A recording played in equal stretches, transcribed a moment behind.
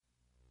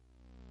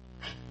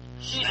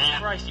Jesus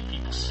Christ, you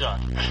people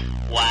suck.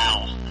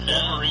 Wow.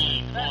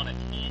 Wolverine on a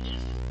tangent.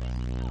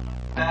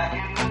 Back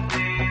in the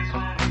days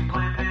when we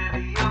played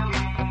video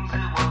games,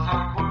 it was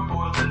hardcore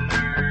for the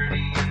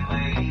nerdy and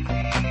lazy.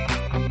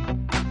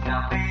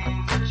 Now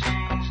things have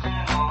changed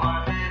and all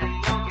our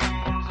video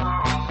games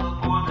are also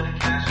for the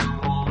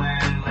casual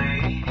and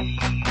lady.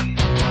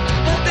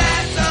 But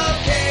that's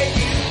okay,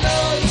 you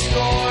know the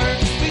score.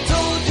 We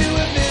told you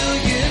a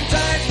million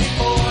times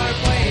before.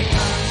 Playing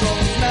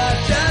consoles, not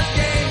just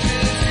games,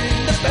 is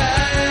in the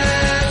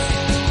past.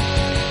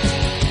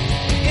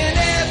 And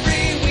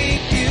every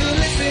week you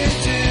listen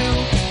to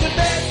the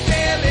best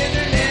damn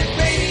internet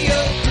radio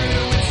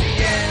crew. It's the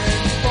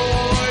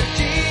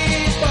N4G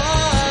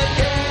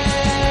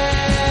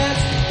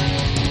podcast.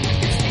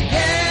 It's the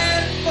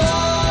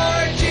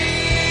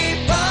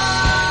N4G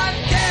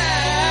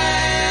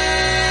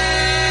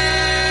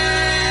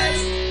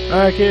podcast.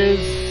 Alright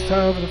kids,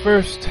 time for the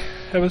first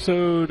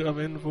episode of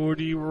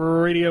N4D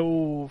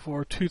Radio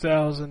for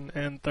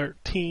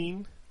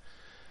 2013.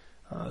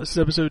 This is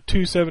episode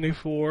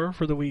 274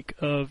 for the week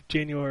of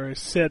January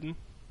 7,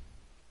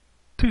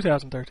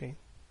 2013.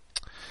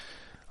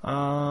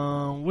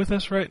 With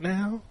us right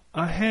now,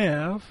 I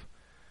have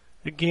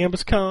the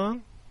Gambus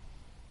Khan,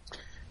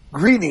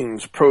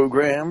 Greetings,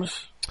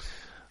 programs.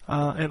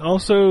 and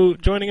also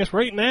joining us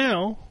right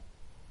now,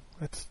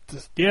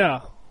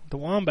 the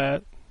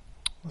Wombat.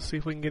 Let's see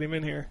if we can get him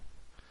in here.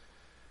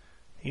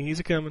 He's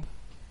a-coming.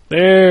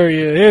 There he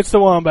is. It's the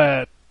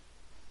Wombat.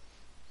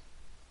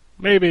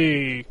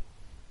 Maybe.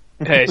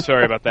 Hey,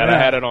 sorry about that. I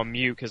had it on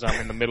mute because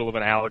I'm in the middle of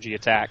an allergy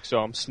attack, so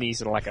I'm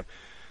sneezing like a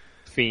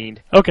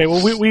fiend. Okay,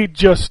 well, we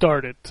just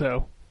started,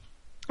 so.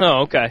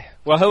 Oh, okay.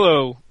 Well,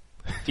 hello,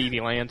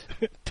 TV Land.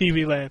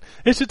 TV land.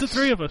 It's just the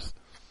three of us.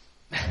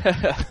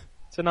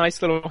 It's a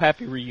nice little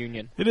happy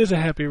reunion. It is a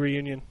happy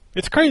reunion.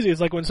 It's crazy.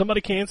 It's like when somebody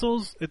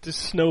cancels, it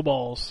just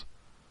snowballs.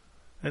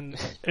 And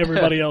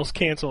everybody else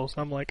cancels.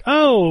 I'm like,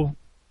 oh,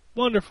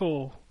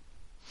 wonderful.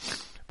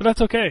 But that's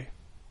okay.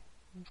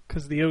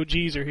 Because the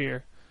OGs are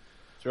here.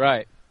 That's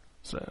right.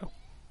 So,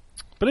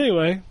 but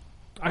anyway,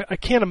 I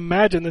can't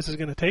imagine this is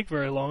going to take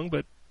very long,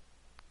 but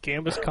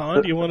Gambus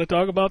Khan, do you want to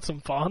talk about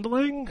some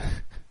fondling?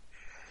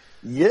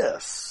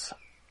 Yes,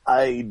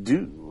 I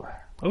do.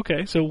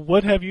 Okay, so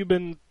what have you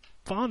been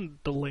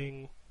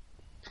fondling?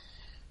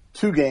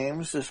 2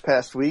 games this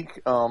past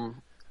week. 2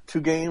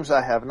 games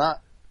I have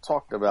not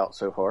talked about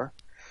so far.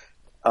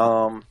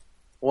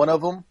 One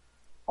of them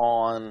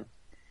on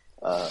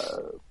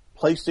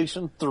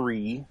PlayStation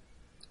 3,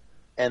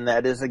 and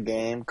that is a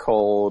game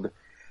called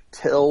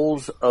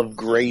Tales of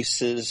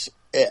Grace's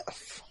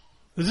F.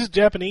 Is this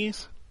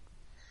Japanese?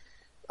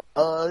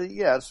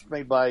 Yeah, it's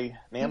made by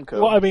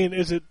Namco. Well, I mean,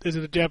 is it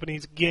a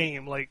Japanese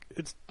game? Like,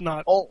 it's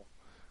not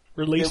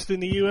released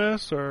in the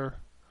U.S., or?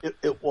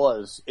 It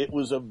was. It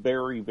was a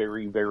very,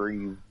 very,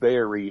 very,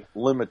 very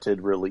limited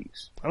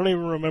release. I don't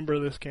even remember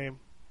this game.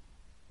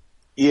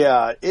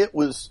 Yeah, it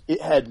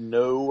had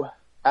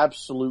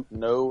absolute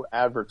no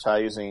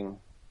advertising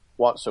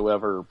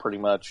whatsoever pretty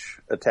much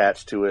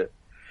attached to it.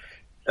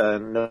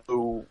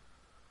 No,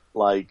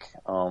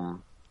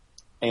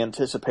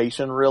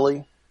 anticipation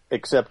really,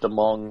 except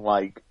among,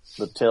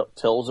 the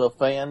Telltale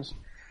fans.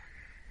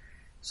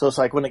 So it's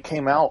like when it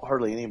came out,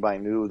 hardly anybody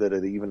knew that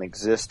it even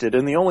existed.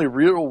 And the only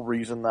real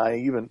reason I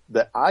even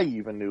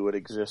knew it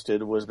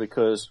existed was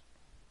because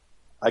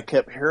I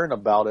kept hearing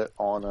about it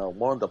on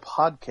one of the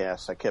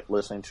podcasts I kept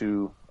listening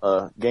to,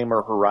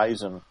 Gamer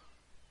Horizon.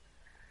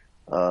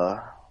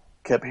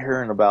 Kept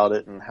hearing about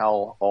it and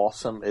how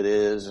awesome it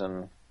is,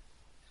 and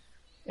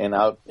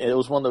it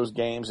was one of those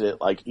games that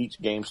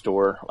each game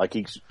store,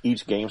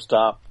 each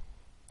GameStop,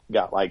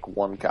 got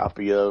one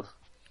copy of.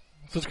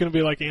 So it's going to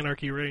be like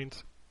Anarchy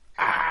Reigns.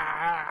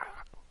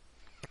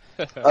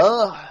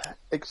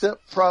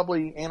 Except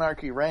probably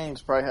Anarchy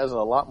Reigns probably has a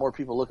lot more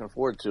people looking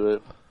forward to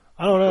it.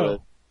 I don't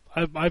know.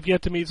 I've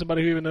yet to meet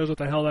somebody who even knows what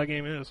the hell that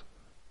game is.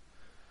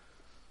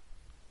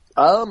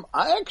 I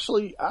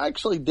actually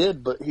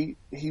did, but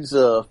he's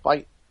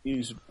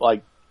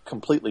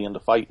completely into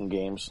fighting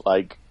games,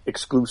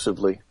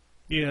 exclusively.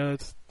 Yeah,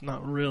 it's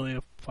not really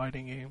a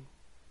fighting game.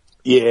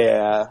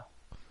 Yeah.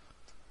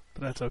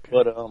 But that's okay.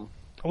 But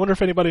I wonder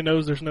if anybody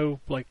knows there's no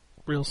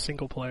real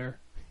single player.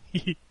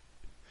 I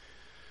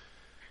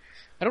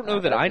don't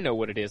know that I know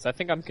what it is. I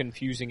think I'm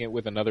confusing it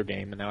with another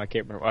game, and now I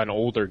can't remember. An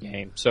older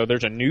game. So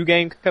there's a new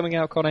game coming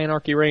out called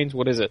Anarchy Reigns.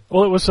 What is it?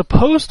 Well, it was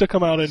supposed to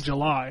come out in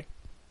July,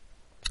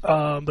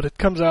 but it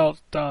comes out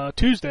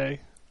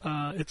Tuesday.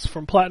 It's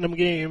from Platinum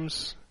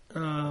Games.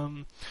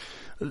 The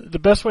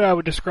best way I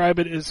would describe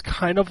it is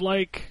kind of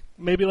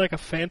maybe like a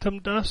Phantom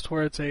Dust,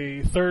 where it's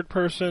a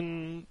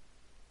third-person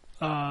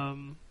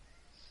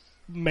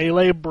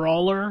melee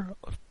brawler,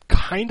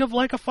 kind of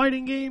like a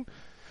fighting game.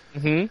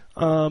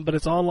 Mm-hmm. But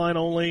it's online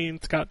only, and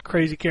it's got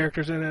crazy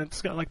characters in it.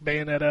 It's got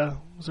Bayonetta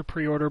was a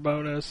pre-order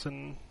bonus,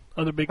 and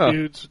other big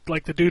dudes,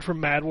 the dude from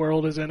Mad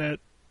World is in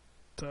it.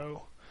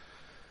 So,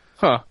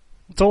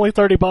 it's only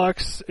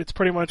 $30. It's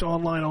pretty much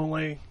online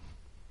only.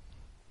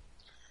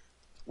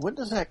 When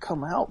does that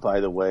come out, by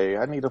the way?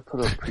 I need to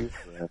put a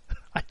preview in.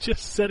 I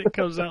just said it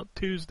comes out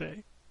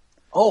Tuesday.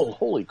 Oh,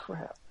 holy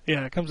crap.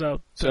 Yeah, it comes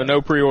out. So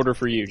no pre-order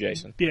for you,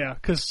 Jason. Yeah,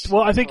 because,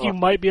 I think you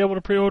might be able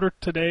to pre-order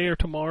today or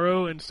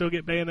tomorrow and still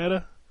get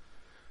Bayonetta.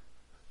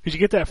 Because you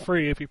get that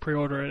free if you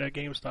pre-order it at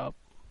GameStop.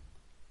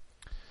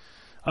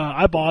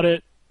 I bought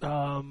it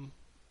a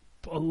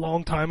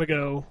long time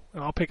ago,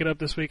 and I'll pick it up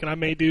this week, and I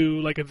may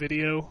do like a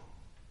video.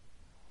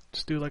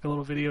 Just do like a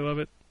little video of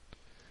it.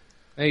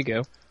 There you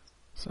go.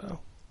 So,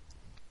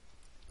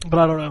 but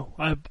I don't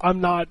know.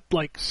 I'm not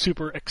like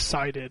super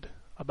excited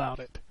about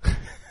it.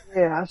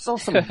 Yeah, I saw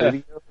some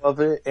video of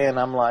it, and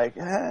I'm like,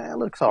 it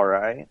looks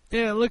alright.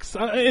 Yeah, it looks.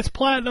 It's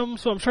platinum,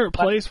 so I'm sure it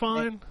plays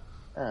fine.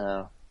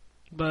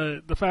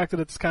 But the fact that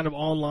it's kind of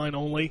online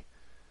only,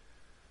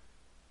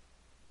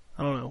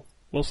 I don't know.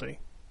 We'll see.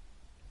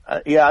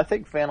 Yeah, I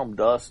think Phantom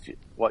Dust,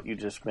 what you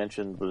just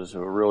mentioned, was a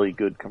really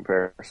good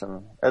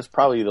comparison. That's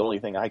probably the only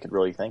thing I could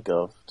really think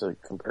of to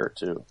compare it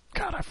to.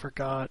 God, I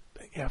forgot.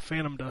 Yeah,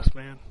 Phantom Dust,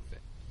 man.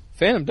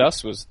 Phantom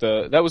Dust was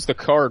the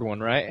card one,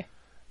 right?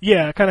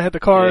 Yeah, it kind of had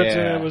the cards,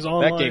 and it was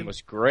online. That game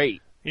was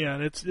great. Yeah,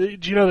 and do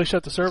you know they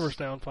shut the servers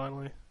down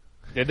finally?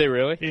 Did they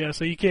really? Yeah,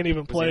 so you can't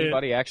even play it. Was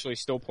anybody actually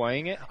still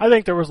playing it? I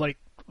think there was like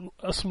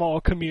a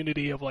small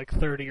community of like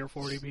 30 or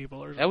 40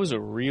 people or something. That was a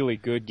really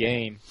good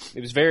game.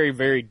 It was very,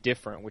 very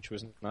different, which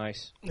was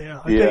nice.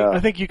 Yeah, I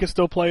think you can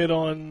still play it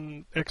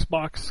on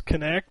Xbox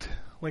Connect,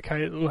 like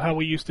how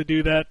we used to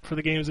do that for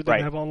the games that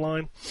didn't have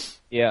online.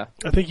 Yeah.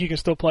 I think you can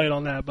still play it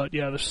on that, but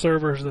yeah, the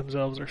servers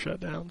themselves are shut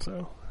down,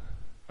 so.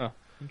 Oh,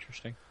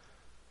 interesting.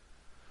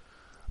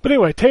 But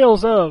anyway,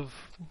 Tales of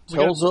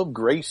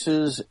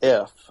Grace's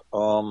F.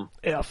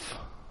 F.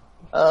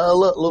 A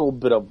little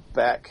bit of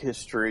back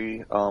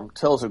history.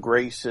 Tales of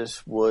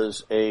Graces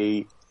was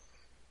a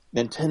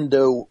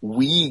Nintendo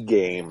Wii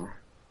game.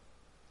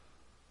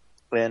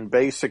 And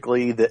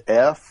basically the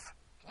F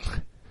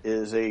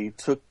is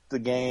took the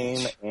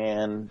game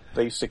and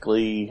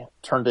basically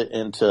turned it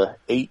into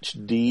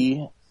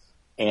HD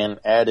and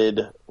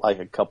added like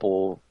a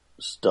couple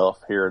stuff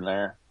here and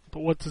there. But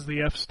what does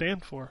the F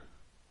stand for?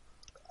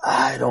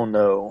 I don't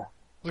know.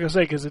 I was going to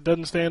say, because it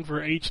doesn't stand for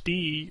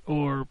HD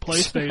or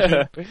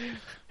PlayStation.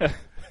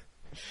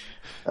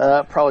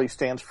 Probably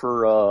stands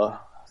for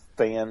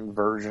fan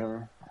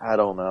version. I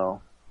don't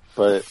know.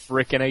 But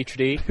frickin'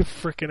 HD.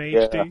 Frickin' HD.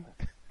 Yeah,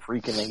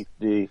 freaking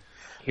HD.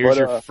 Here's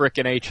your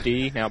frickin'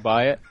 HD. Now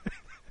buy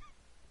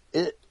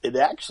it. It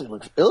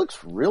actually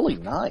looks really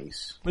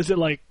nice. Is it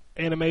like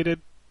animated?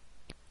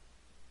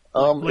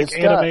 Like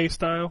anime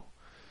style?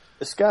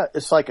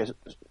 It's like a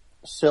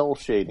cell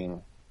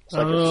shading. It's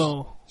like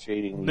a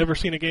shading. Never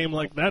seen a game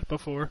like that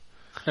before.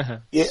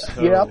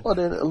 Yeah, but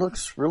it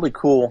looks really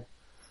cool.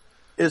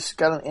 It's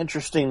got an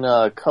interesting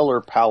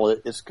color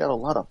palette. It's got a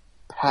lot of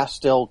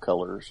pastel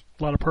colors.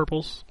 A lot of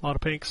purples, a lot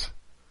of pinks.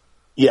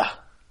 Yeah.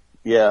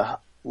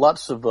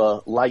 Lots of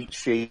light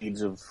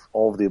shades of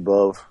all of the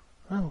above.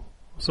 Oh,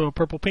 so a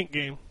purple-pink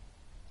game.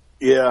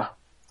 Yeah.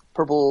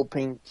 Purple,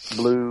 pink,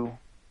 blue,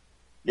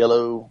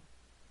 yellow.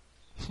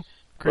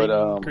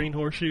 Green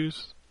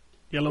horseshoes,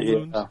 yellow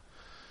moons.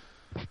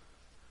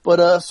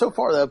 But so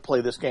far that I've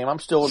played this game, I'm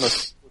still in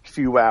the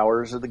few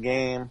hours of the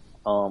game.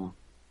 I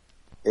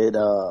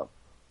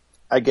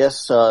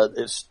guess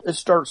it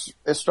starts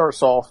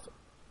off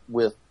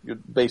with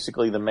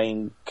basically the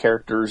main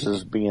characters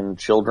as being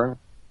children,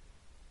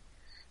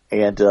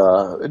 and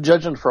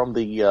judging from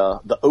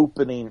the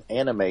opening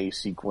anime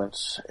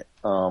sequence,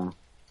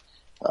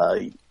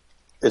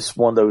 it's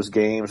one of those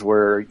games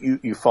where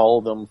you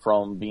follow them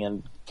from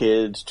being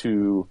kids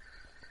to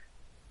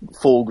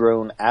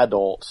full-grown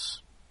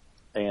adults,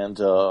 and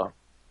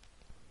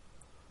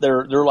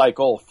they're like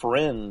all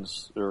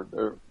friends.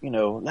 They're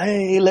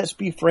hey, let's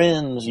be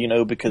friends,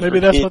 because maybe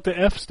that's what the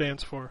F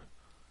stands for.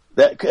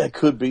 That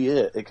could be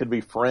it. It could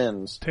be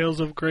friends. Tales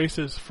of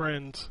Grace's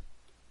friends.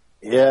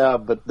 Yeah,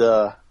 but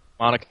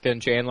Monica and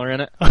Chandler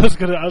in it. I was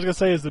gonna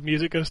say, is the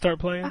music gonna start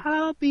playing?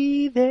 I'll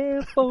be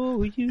there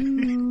for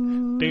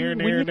you. When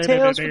your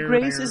Tales of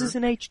Graces is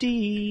in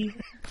HD.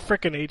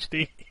 Frickin'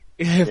 HD.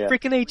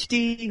 Frickin'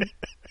 HD.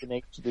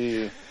 Frickin'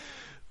 HD.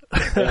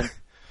 And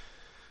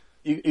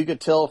you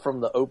could tell from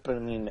the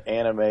opening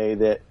anime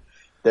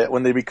that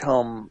when they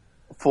become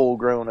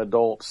full-grown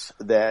adults,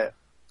 that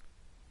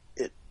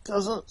it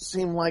doesn't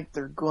seem like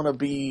they're going to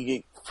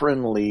be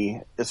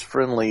as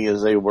friendly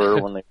as they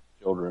were when they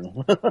were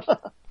children.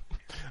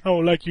 I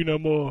don't like you no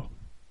more.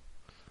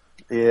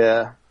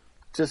 Yeah,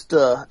 just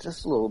a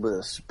little bit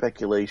of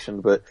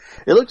speculation, but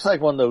it looks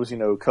like one of those,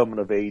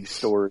 coming-of-age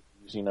stories.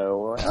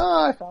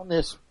 I found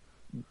this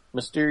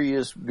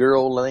mysterious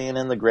girl laying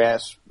in the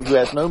grass who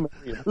has no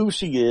memory of who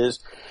she is.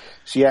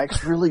 She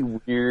acts really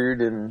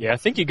weird, and yeah, I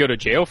think you go to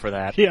jail for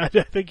that. Yeah, I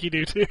think you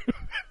do too.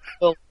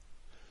 Well,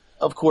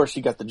 of course,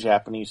 you got the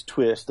Japanese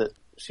twist that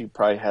she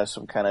probably has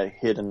some kind of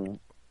hidden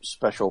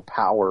special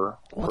power.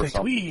 What a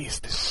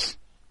twist!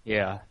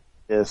 Yeah.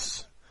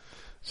 Yes.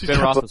 Ben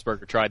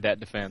Roethlisberger tried that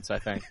defense, I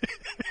think.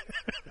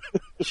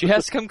 She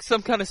has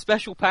some kind of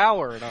special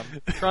power, and I'm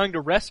trying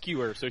to rescue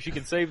her so she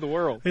can save the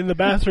world. In the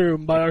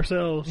bathroom by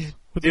ourselves.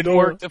 With the Didn't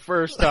door. work the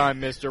first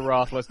time, Mr.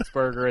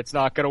 Roethlisberger. It's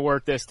not going to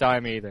work this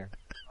time either.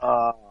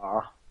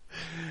 Oh,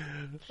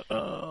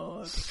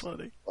 that's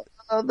funny.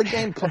 The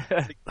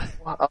gameplay,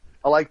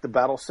 I like the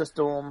battle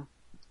system.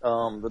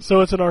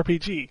 So it's an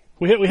RPG.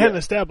 We hadn't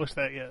established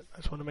that yet. I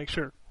just want to make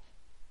sure.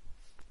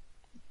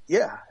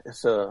 Yeah,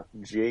 it's a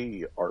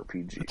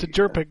JRPG. It's a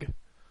JRPG.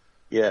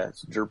 Yeah,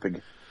 it's a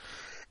JRPG.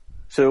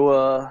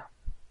 So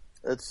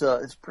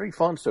it's pretty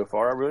fun so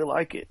far. I really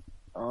like it.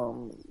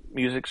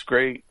 Music's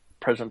great.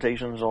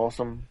 Presentation's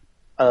awesome.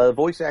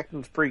 Voice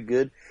acting's pretty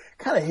good.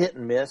 Kind of hit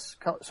and miss.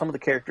 Some of the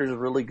characters are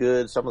really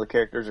good. Some of the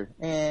characters are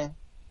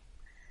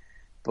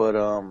But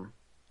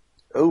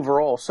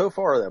overall, so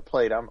far that I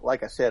played,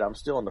 like I said, I'm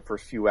still in the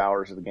first few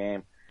hours of the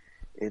game.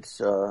 It's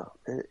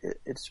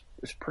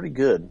pretty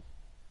good.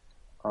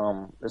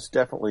 It's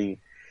definitely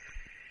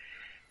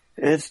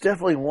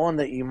one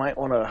that you might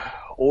want to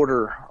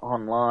order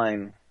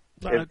online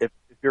if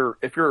you're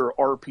an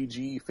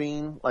RPG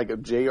fiend, like a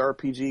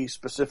JRPG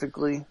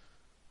specifically.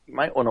 You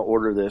might want to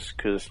order this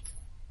because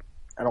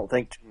I don't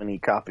think too many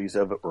copies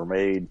of it were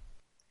made.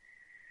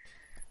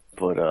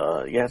 But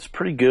yeah, it's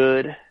pretty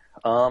good.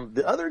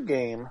 The other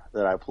game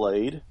that I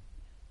played,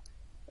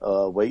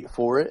 wait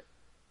for it,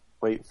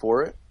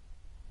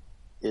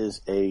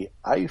 is a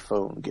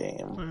iPhone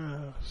game.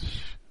 Oh, shit.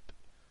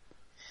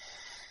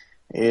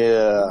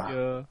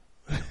 Yeah.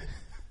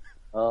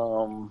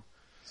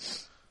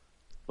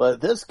 But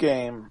this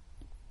game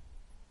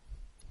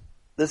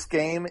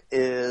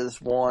is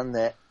one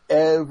that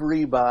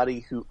everybody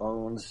who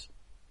owns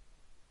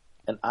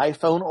an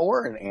iPhone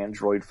or an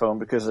Android phone,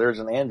 because there's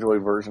an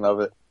Android version of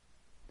it,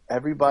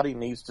 everybody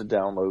needs to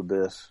download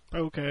this.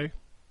 Okay.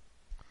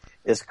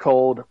 It's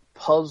called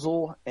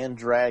Puzzle and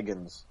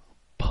Dragons.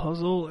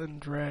 Puzzle and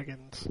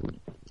Dragons.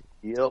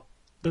 Yep.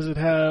 Does it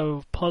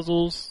have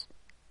puzzles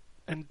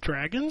and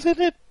dragons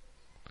in it?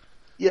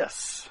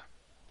 Yes.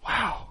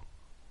 Wow.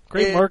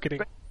 Great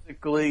marketing.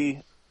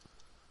 Basically,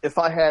 if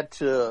I had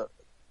to,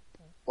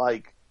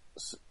 like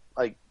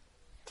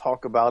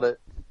talk about it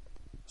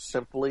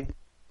simply,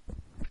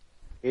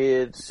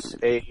 it's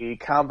a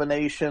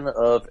combination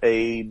of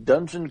a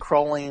dungeon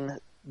crawling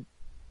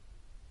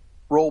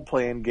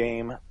role-playing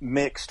game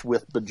mixed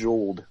with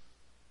Bejeweled.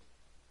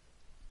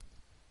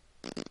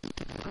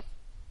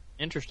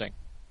 Interesting.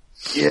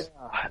 Yeah.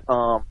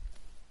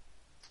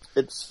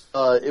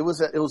 It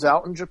was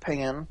out in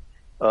Japan.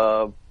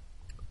 I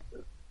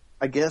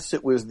guess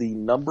it was the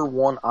number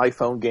one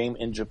iPhone game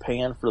in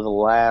Japan for the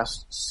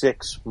last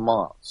 6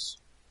 months.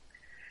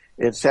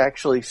 It's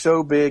actually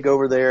so big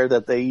over there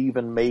that they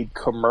even made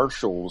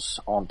commercials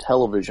on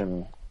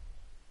television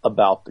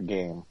about the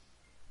game.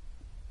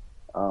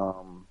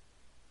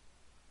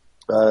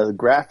 The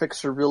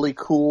graphics are really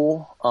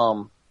cool.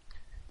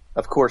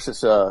 Of course,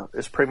 it's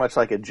pretty much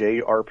like a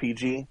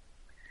JRPG.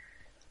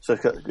 So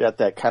it's got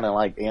that kind of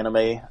like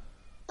anime,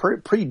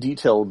 pretty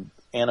detailed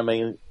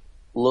anime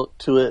look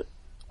to it.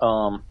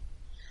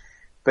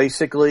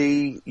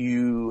 Basically,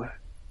 you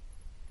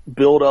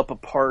build up a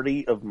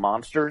party of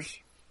monsters,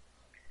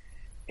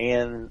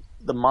 and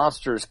the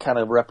monsters kind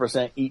of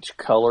represent each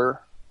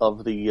color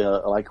of the,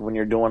 like when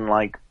you're doing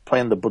like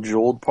playing the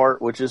Bejeweled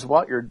part, which is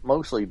what you're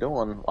mostly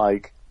doing.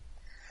 Like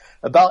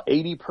about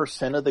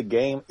 80% of the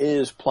game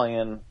is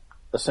playing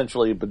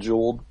essentially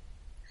Bejeweled.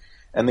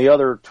 And the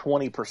other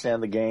 20%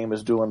 of the game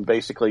is doing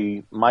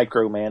basically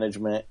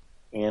micromanagement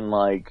and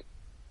like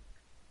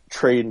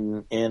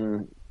trading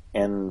in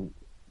and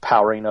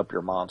powering up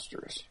your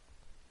monsters.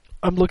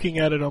 I'm looking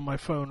at it on my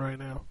phone right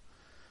now.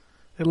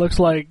 It looks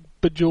like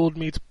Bejeweled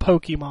meets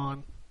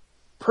Pokemon.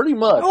 Pretty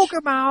much.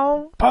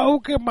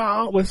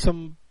 Pokemon with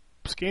some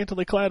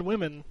scantily clad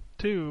women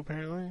too,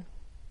 apparently.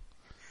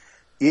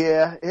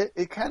 Yeah,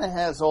 it kind of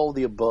has all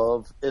the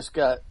above. It's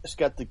got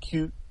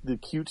the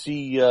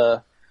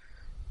cutesy,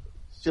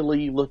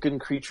 silly looking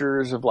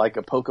creatures of like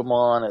a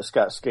Pokemon. It's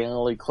got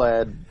scantily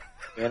clad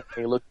anime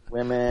looking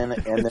women,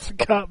 and It's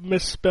got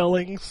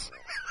misspellings.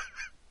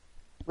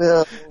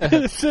 well,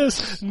 It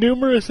says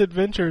numerous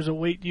adventures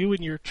await you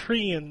and your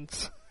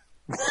treants.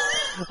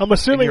 I'm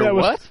assuming And your that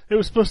was what? it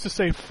was supposed to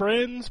say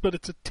friends, but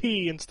it's a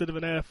T instead of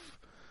an F.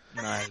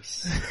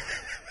 Nice.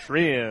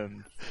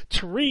 Trim.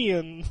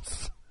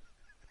 Treants.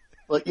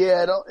 but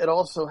yeah, it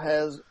also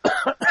has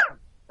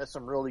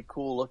some really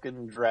cool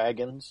looking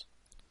dragons.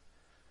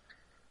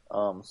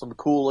 Some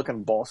cool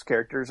looking boss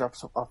characters I've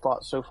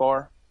thought so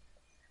far.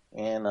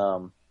 And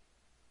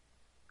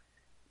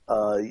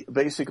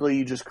basically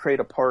you just create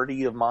a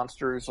party of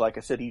monsters. Like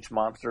I said, each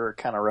monster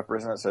kind of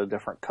represents a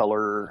different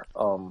color.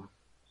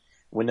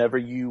 Whenever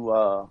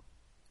you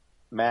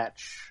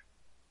match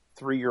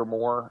 3 or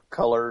more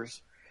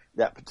colors,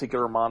 that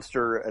particular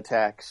monster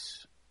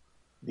attacks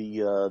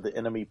the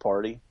enemy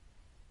party.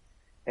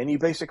 And you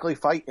basically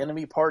fight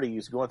enemy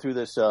parties going through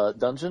this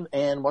dungeon.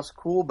 And what's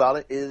cool about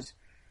it is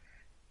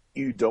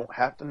you don't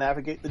have to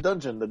navigate the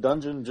dungeon. The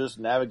dungeon just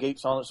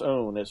navigates on its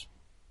own. It's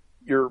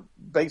you're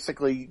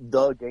basically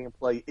the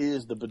gameplay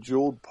is the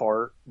Bejeweled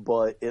part,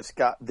 but it's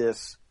got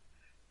this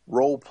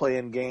role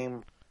playing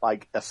game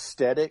like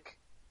aesthetic,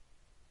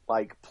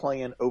 like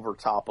playing over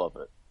top of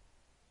it.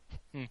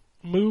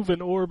 Move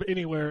an orb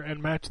anywhere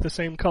and match the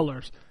same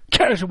colors.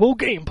 Casual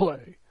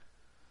gameplay.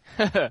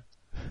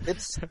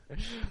 It's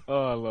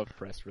Oh, I love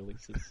press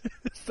releases.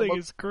 This thing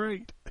is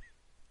great.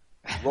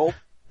 role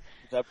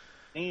I've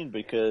seen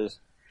because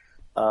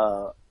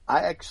I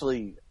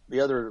actually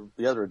the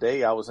other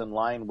day I was in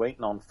line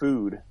waiting on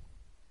food,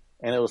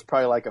 and it was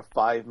probably like a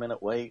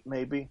 5-minute wait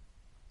maybe.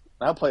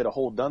 And I played a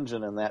whole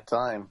dungeon in that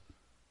time.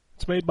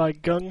 It's made by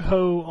Gung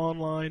Ho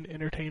Online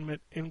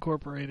Entertainment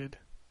Incorporated.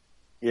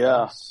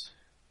 Yeah.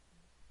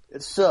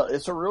 It's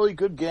a really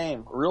good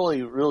game,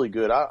 really, really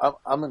good.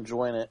 I'm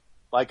enjoying it.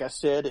 Like I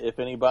said, if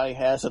anybody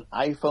has an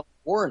iPhone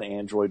or an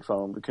Android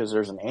phone, because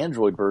there's an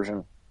Android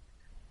version,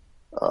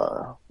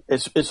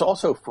 it's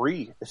also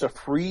free. It's a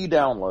free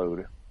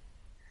download.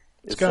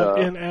 It's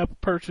got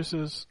in-app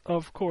purchases,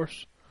 of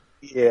course.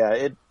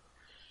 Yeah,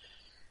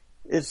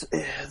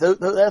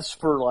 that's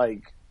for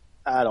like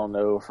I don't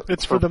know.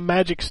 It's for the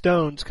Magic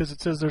Stones because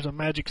it says there's a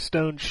Magic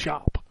Stone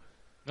shop.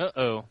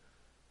 Uh-oh.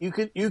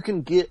 You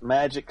can get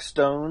magic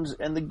stones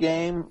in the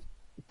game,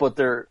 but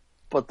they're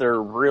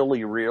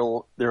really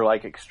real. They're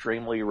like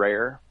extremely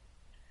rare,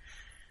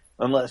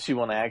 unless you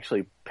want to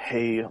actually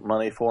pay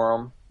money for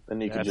them. Then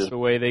you can That's just the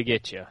way they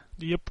get you.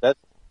 Yep. that's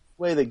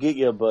the way they get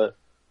you. But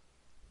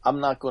I'm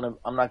not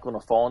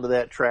gonna fall into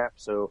that trap.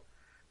 So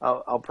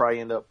I'll probably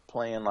end up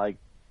playing like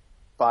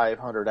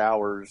 500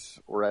 hours,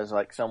 whereas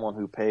like someone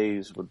who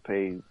pays would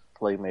play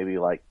maybe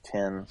like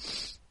 10,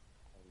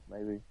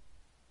 maybe.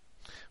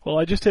 Well,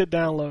 I just hit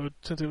download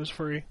since it was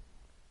free.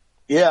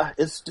 Yeah,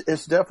 it's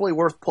definitely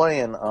worth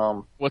playing.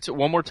 What's it?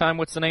 One more time.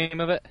 What's the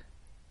name of it?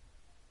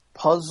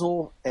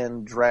 Puzzle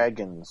and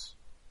Dragons.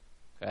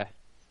 Okay.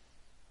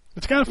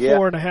 It's got a Yeah.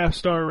 4.5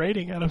 star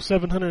rating out of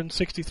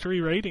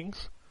 763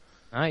 ratings.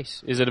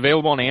 Nice. Is it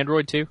available on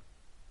Android too?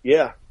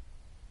 Yeah.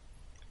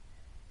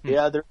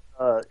 Yeah,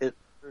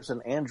 there's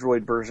an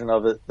Android version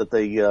of it that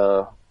they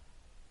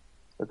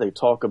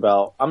talk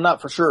about. I'm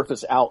not for sure if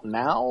it's out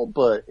now,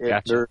 but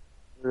Gotcha. there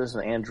is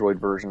an Android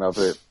version of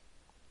it.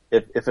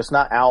 If it's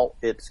not out,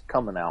 it's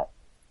coming out.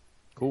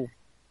 Cool.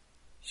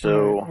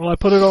 So, Well, I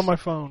put it on my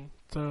phone,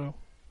 so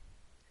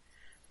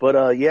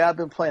but yeah, I've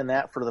been playing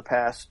that for the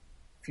past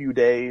few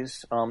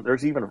days.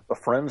 There's even a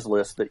friends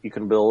list that you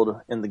can build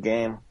in the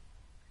game,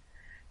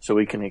 so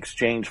we can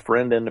exchange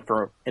friend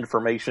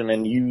information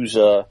and use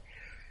a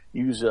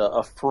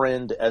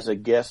friend as a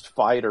guest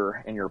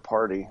fighter in your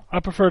party. I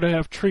prefer to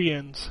have tree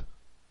ends.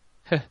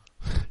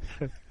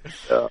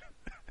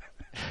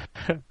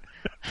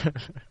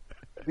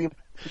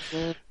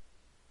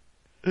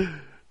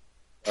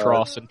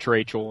 Tross and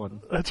Trachel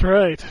and That's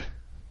right.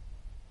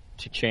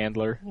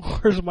 Chandler,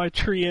 Where's my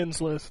tree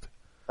ends list?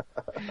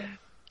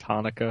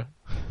 Tonica.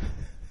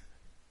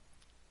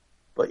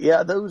 But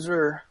yeah, that's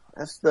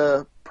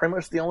pretty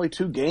much the only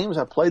 2 games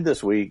I played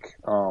this week.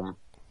 Doing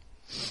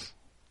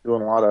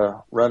a lot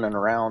of running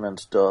around and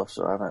stuff,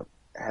 so I haven't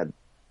had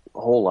a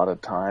whole lot of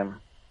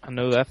time I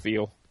know that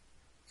feel.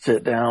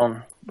 sit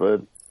down.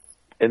 And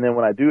then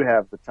when I do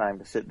have the time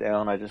to sit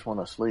down, I just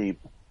want to sleep.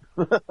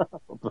 But,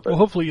 Well,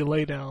 hopefully you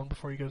lay down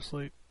before you go to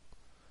sleep.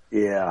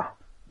 yeah.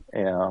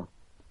 All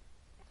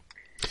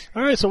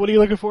right, so what are you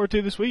looking forward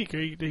to this week? Are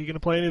you going to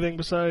play anything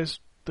besides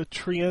the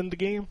tree end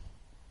game?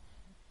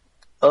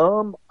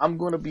 I'm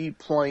going to be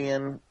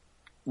playing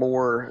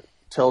more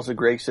Tales of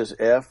Graces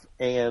F,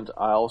 and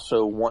I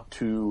also want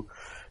to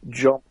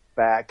jump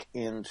back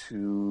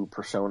into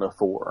Persona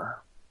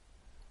 4.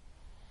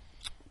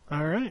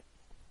 All right.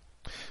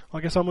 Well,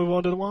 I guess I'll move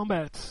on to the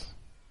Wombats.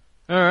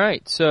 All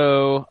right,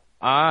 so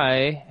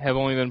I have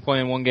only been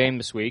playing one game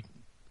this week,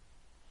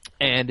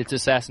 and it's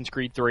Assassin's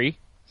Creed 3.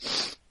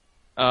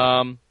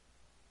 And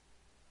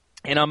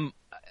I'm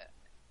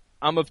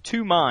of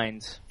two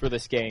minds for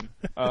this game.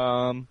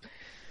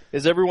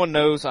 As everyone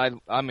knows,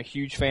 I'm a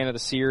huge fan of the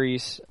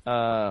series.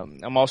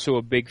 I'm also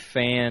a big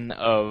fan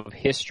of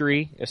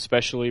history,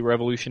 especially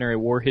Revolutionary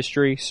War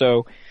history.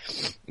 So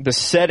the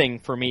setting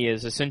for me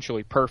is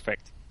essentially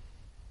perfect.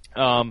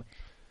 The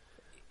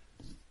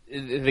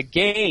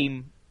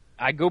game,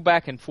 I go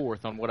back and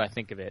forth on what I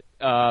think of it,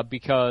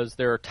 because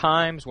there are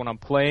times when I'm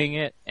playing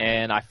it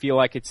and I feel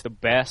like it's the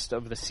best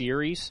of the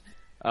series.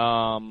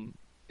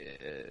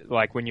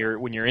 Like when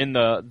you're in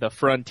the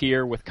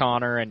frontier with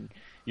Connor and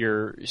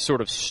you're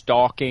sort of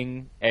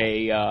stalking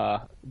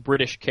a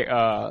British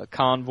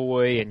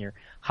convoy and you're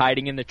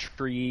hiding in the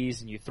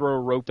trees and you throw a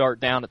rope dart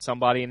down at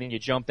somebody and then you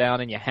jump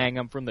down and you hang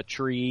them from the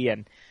tree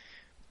and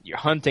you're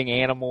hunting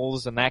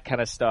animals and that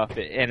kind of stuff.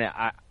 And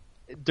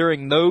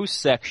during those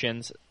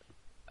sections,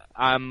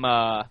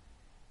 I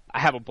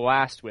have a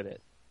blast with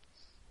it.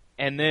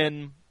 And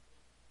then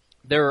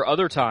there are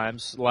other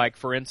times, like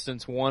for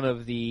instance, one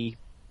of the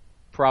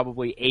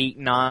probably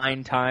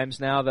 8-9 times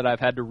now that I've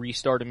had to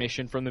restart a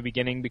mission from the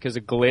beginning because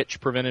a glitch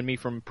prevented me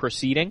from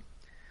proceeding.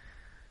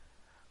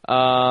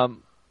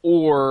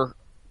 Or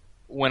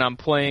when I'm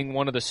playing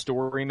one of the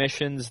story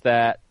missions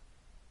that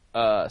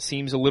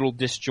seems a little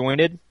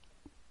disjointed.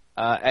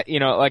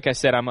 Like I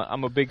said,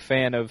 I'm a big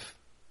fan of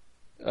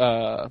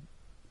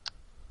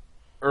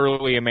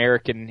early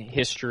American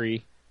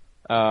history,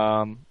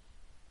 and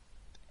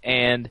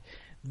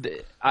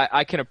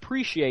I can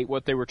appreciate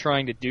what they were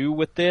trying to do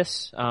with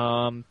this,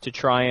 to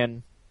try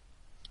and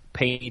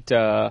paint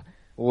a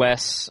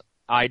less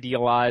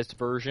idealized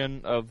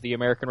version of the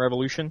American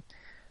Revolution.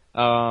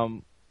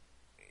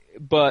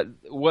 But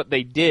what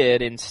they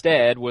did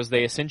instead was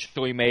they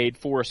essentially made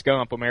Forrest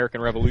Gump American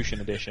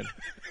Revolution Edition,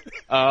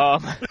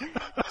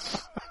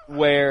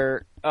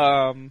 where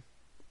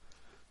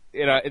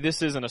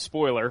this isn't a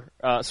spoiler.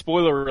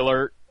 Spoiler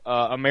alert: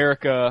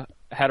 America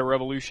had a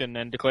revolution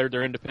and declared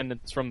their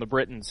independence from the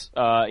Britons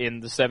in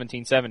the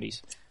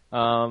 1770s.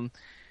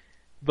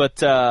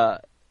 But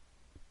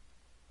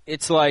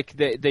it's like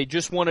they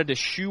just wanted to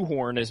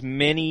shoehorn as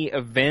many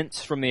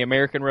events from the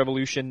American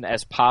Revolution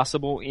as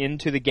possible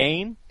into the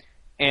game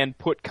and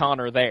put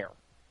Connor there.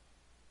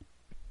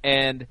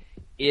 And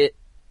it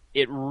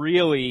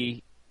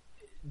really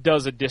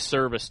does a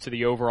disservice to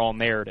the overall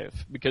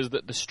narrative, because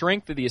the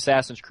strength of the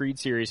Assassin's Creed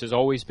series has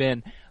always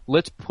been,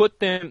 let's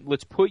put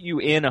you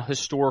in a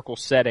historical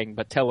setting,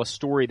 but tell a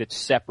story that's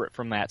separate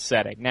from that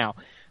setting. Now,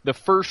 the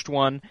first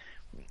one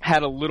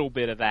had a little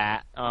bit of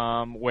that,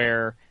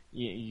 where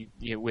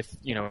with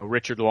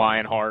Richard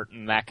Lionheart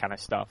and that kind of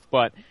stuff,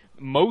 but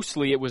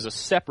mostly it was a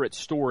separate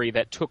story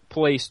that took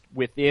place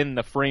within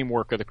the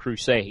framework of the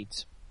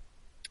Crusades.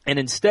 And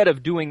instead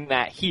of doing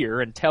that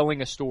here and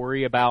telling a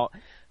story about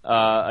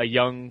a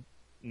young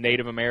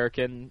Native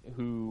American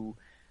whose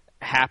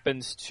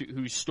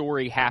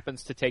story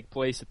happens to take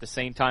place at the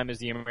same time as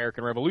the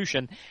American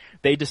Revolution,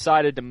 they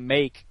decided to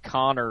make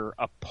Connor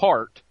a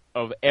part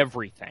of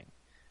everything,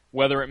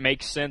 whether it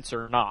makes sense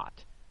or not.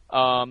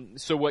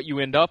 So what you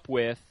end up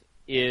with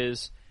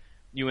is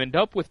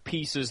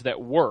pieces that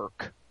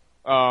work,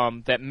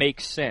 that make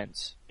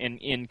sense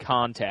in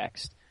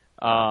context.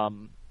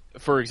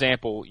 For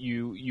example,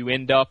 you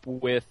end up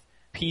with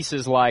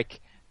pieces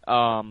like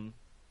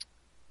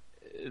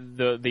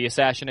the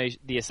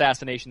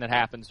assassination that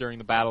happens during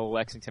the Battle of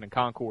Lexington and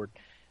Concord,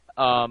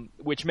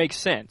 which makes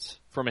sense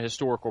from a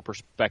historical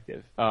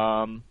perspective,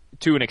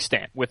 to an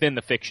extent. Within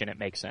the fiction, it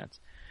makes sense.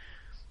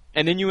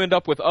 And then you end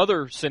up with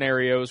other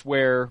scenarios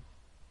where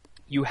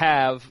you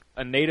have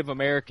a Native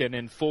American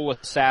in full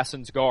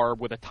assassin's garb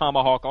with a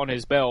tomahawk on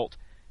his belt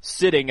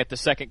sitting at the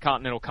Second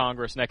Continental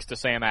Congress next to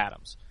Sam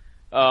Adams.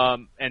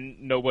 And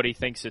nobody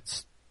thinks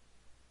it's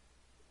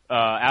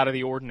out of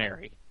the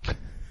ordinary.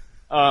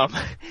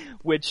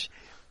 Which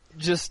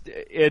just,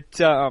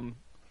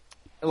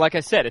 like I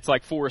said, it's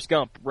like Forrest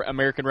Gump,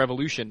 American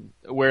Revolution,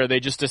 where they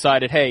just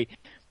decided, hey,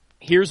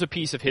 here's a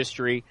piece of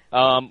history,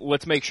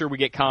 let's make sure we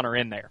get Connor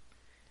in there.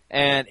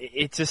 And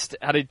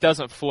it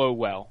doesn't flow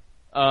well.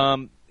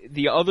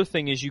 The other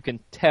thing is you can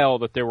tell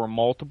that there were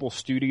multiple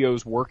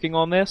studios working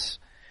on this.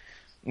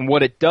 And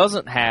what it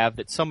doesn't have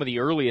that some of the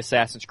early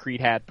Assassin's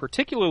Creed had,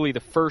 particularly the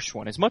first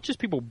one, as much as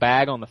people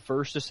bag on the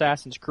first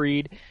Assassin's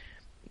Creed,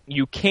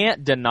 you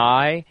can't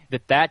deny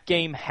that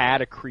game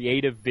had a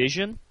creative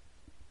vision,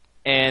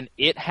 and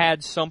it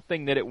had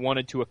something that it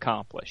wanted to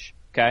accomplish,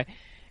 okay?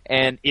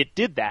 And it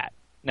did that.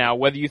 Now,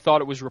 whether you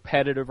thought it was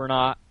repetitive or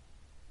not,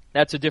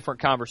 that's a different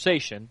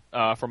conversation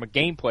from a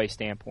gameplay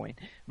standpoint.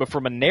 But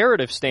from a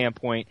narrative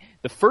standpoint,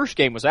 the first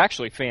game was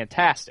actually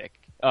fantastic.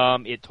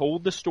 It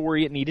told the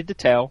story it needed to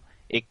tell.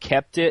 It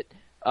kept it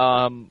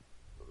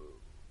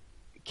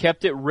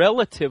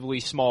relatively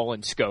small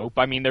in scope.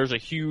 I mean, there's a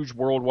huge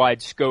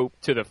worldwide scope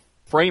to the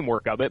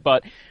framework of it,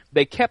 but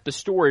they kept the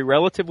story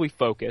relatively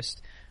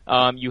focused.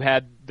 You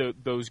had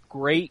those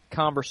great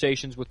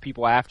conversations with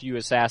people after you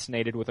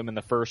assassinated with them in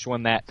the first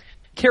one that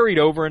carried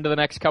over into the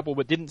next couple,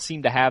 but didn't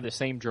seem to have the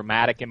same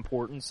dramatic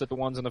importance that the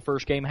ones in the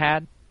first game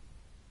had.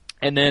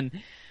 And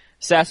then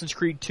Assassin's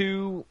Creed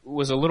 2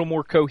 was a little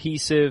more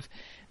cohesive.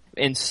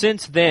 And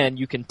since then,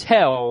 you can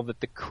tell that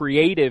the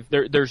creative,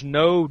 there's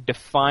no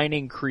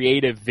defining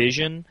creative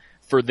vision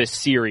for this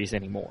series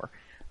anymore.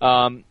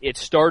 It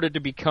started to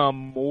become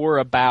more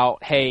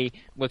about, hey,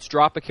 let's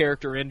drop a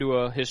character into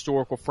a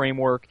historical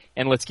framework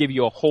and let's give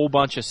you a whole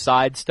bunch of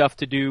side stuff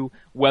to do,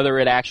 whether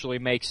it actually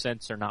makes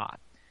sense or not.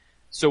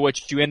 So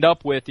what you end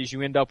up with is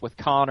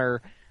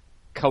Connor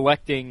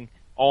collecting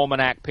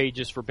almanac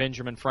pages for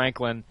Benjamin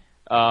Franklin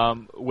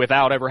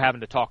without ever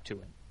having to talk to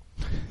him.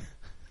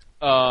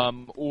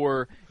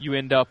 Or you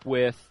end up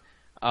with,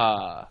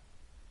 I'm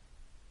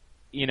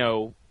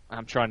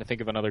trying to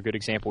think of another good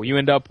example. You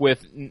end up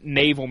with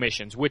naval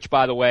missions, which,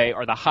 by the way,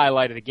 are the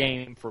highlight of the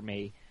game for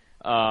me.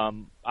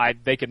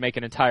 They could make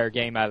an entire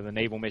game out of the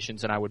naval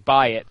missions, and I would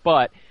buy it,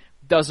 but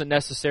doesn't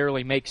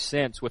necessarily make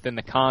sense within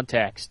the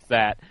context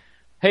that,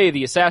 hey,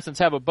 the assassins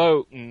have a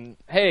boat, and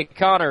hey,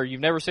 Connor,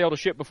 you've never sailed a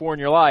ship before in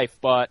your life,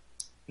 but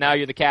now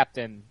you're the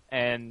captain,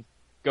 and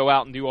go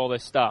out and do all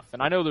this stuff.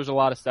 And I know there's a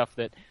lot of stuff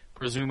that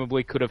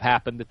presumably could have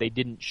happened that they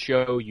didn't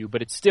show you,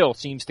 but it still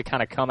seems to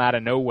kind of come out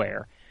of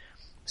nowhere.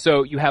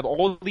 So you have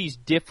all of these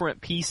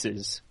different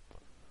pieces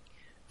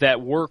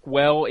that work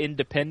well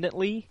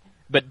independently,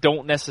 but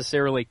don't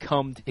necessarily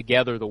come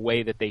together the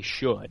way that they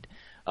should.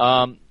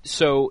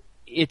 So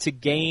it's a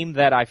game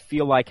that I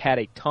feel like had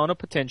a ton of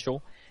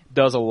potential,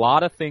 does a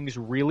lot of things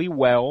really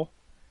well,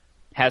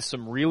 has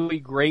some really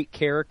great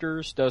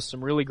characters, does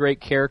some really great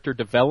character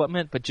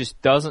development, but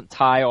just doesn't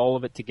tie all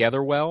of it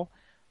together well.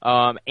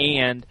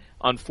 And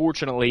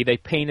unfortunately, they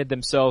painted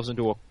themselves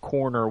into a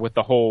corner with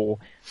the whole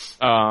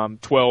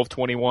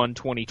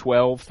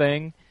 12/21/2012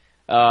 thing,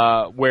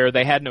 where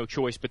they had no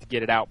choice but to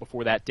get it out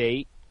before that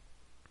date.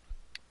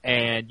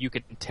 And you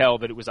could tell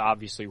that it was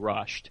obviously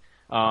rushed.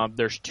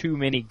 There's too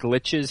many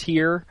glitches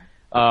here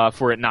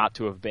for it not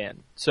to have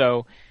been.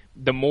 So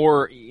the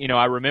more,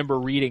 I remember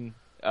reading,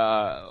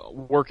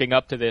 working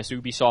up to this,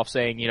 Ubisoft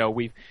saying,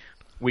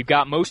 we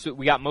got most of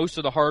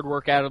the hard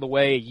work out of the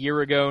way a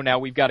year ago. Now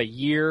we've got a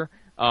year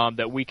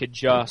that we could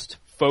just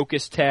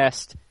focus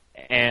test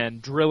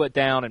and drill it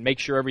down and make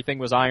sure everything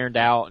was ironed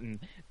out. And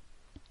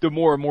the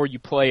more and more you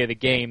play the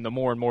game, the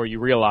more and more you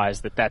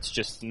realize that that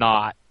just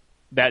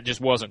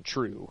wasn't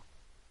true.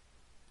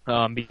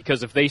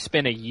 Because if they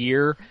spend a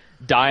year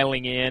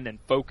dialing in and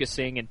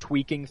focusing and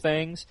tweaking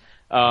things,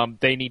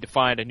 they need to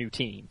find a new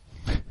team.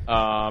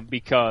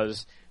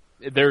 Because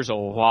there's a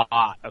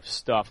lot of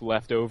stuff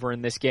left over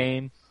in this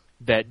game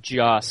that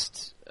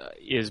just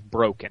is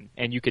broken,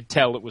 and you could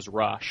tell it was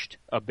rushed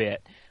a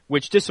bit,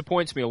 which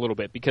disappoints me a little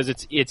bit because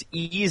it's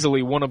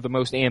easily one of the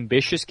most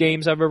ambitious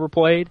games I've ever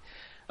played.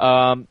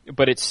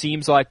 But it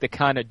seems like the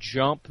kind of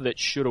jump that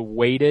should have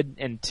waited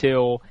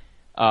until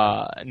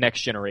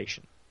next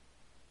generation.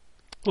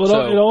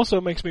 Well, it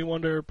also makes me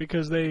wonder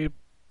because they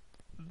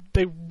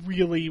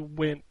really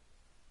went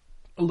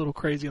a little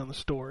crazy on the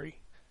story.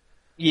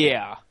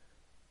 Yeah,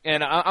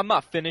 and I'm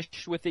not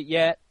finished with it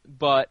yet,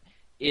 but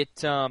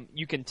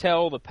you can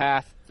tell the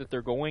path that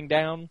they're going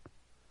down,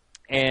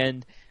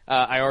 and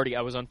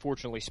I was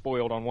unfortunately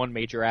spoiled on one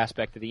major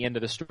aspect of the end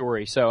of the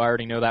story, so I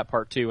already know that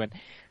part too. And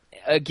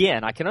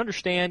again, I can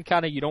understand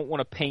kind of you don't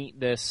want to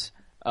paint this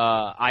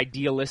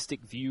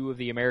idealistic view of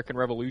the American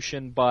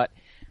Revolution, but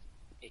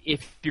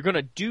if you're going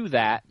to do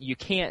that, you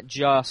can't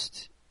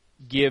just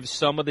give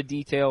some of the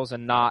details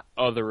and not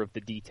other of the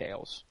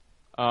details.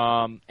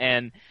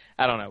 And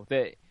I don't know.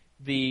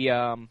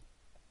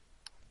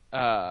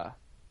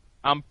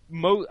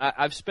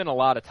 I've spent a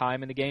lot of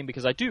time in the game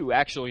because I do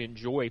actually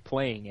enjoy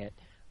playing it.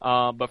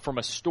 But from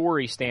a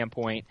story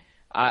standpoint,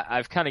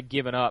 I've kind of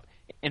given up.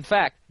 In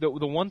fact, the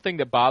one thing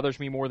that bothers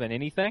me more than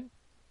anything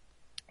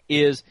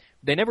is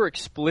they never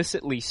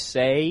explicitly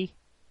say,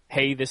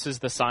 hey, this is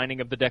the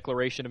signing of the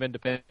Declaration of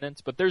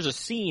Independence, but there's a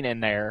scene in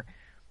there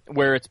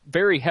where it's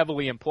very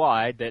heavily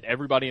implied that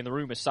everybody in the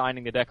room is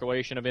signing the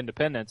Declaration of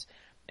Independence,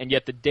 and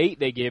yet the date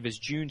they give is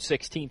June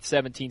 16th,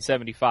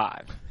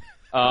 1775,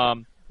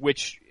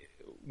 which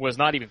was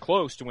not even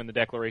close to when the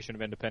Declaration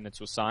of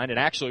Independence was signed, and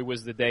actually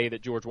was the day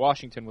that George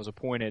Washington was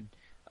appointed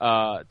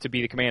to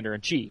be the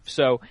commander-in-chief.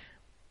 So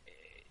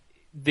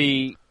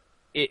there's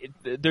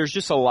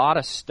just a lot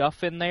of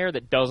stuff in there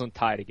that doesn't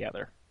tie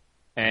together.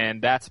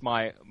 And that's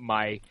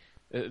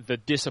the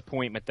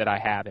disappointment that I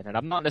have in it.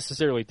 I'm not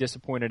necessarily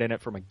disappointed in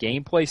it from a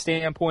gameplay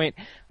standpoint.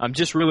 I'm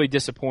just really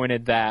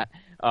disappointed that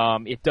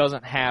it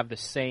doesn't have the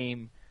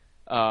same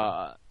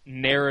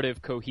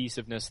narrative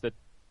cohesiveness that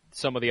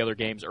some of the other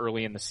games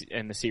early in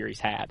the series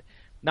had.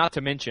 Not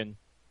to mention,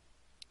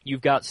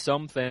 you've got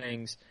some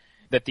things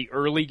that the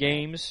early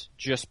games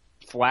just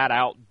flat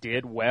out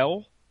did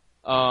well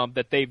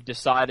that they've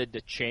decided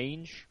to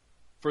change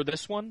for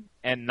this one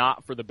and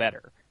not for the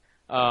better.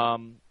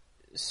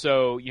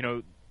 So,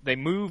 they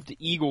moved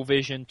Eagle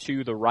Vision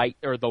to the right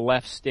or the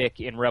left stick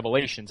in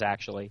Revelations,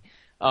 actually.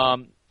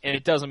 And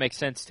it doesn't make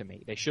sense to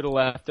me. They should have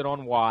left it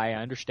on Y. I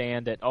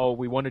understand that,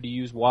 we wanted to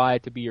use Y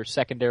to be your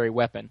secondary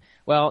weapon.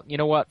 Well, you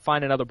know what?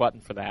 Find another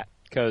button for that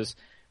because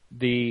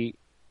the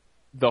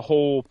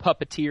whole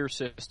puppeteer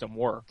system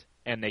worked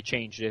and they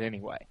changed it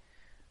anyway.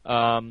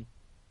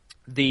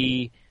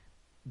 The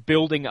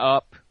building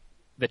up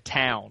the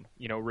town,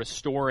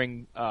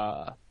 restoring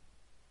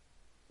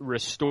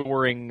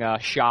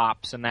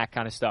shops and that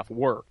kind of stuff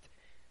worked.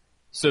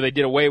 So they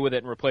did away with it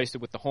and replaced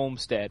it with the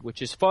homestead,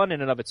 which is fun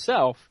in and of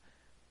itself,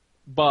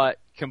 but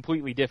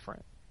completely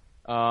different.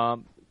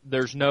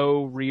 There's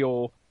no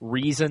real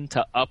reason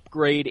to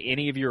upgrade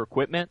any of your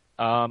equipment.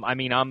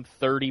 I'm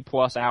 30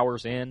 plus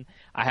hours in.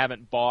 I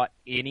haven't bought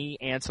any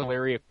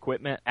ancillary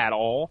equipment at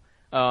all,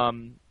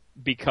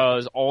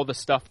 because all the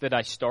stuff that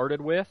I started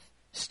with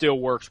still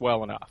works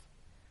well enough.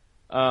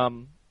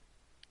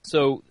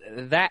 So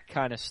that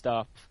kind of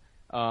stuff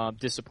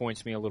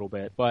disappoints me a little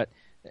bit. But,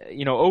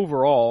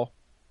 overall,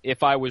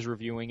 if I was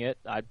reviewing it,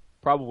 I'd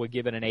probably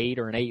give it an 8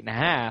 or an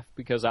 8.5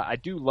 because I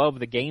do love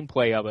the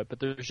gameplay of it, but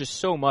there's just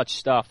so much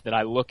stuff that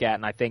I look at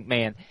and I think,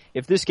 man,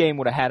 if this game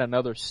would have had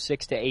another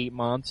 6 to 8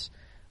 months,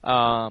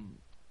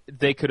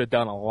 they could have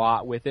done a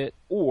lot with it.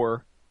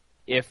 Or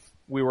if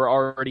we were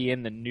already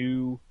in the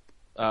new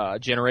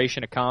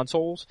generation of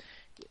consoles,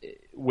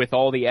 with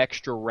all the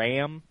extra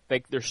RAM,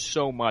 there's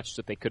so much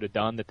that they could have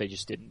done that they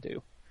just didn't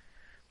do.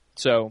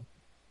 So,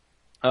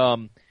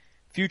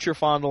 future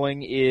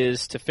fondling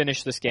is to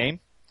finish this game,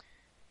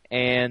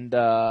 and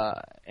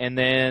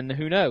then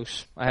who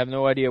knows? I have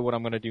no idea what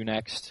I'm going to do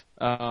next.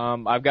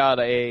 I've got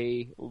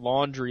a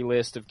laundry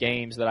list of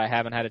games that I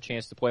haven't had a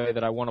chance to play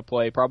that I want to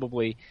play.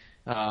 Probably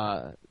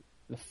the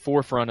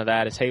forefront of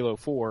that is Halo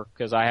 4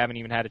 because I haven't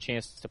even had a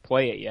chance to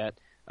play it yet.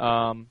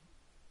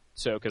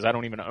 Because I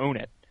don't even own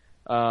it.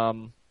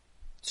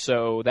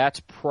 So that's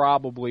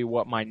probably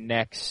what my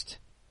next,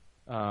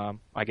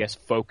 I guess,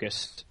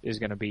 focus is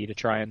going to be, to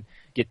try and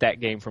get that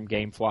game from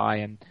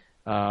GameFly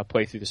and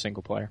play through the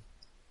single player.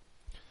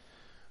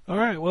 All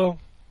right, well,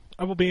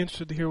 I will be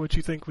interested to hear what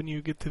you think when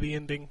you get to the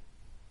ending.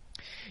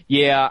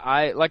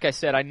 Yeah, like I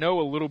said, I know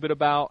a little bit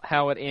about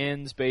how it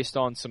ends based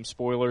on some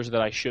spoilers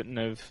that I shouldn't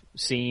have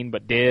seen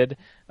but did.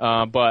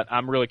 But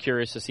I'm really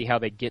curious to see how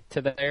they get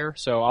to there,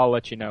 so I'll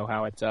let you know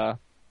how it's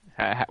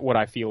what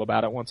I feel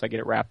about it once I get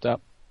it wrapped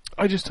up.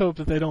 I just hope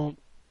that they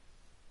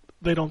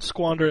don't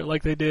squander it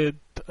like they did.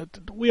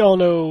 We all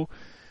know,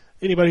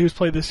 anybody who's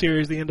played this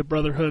series, the end of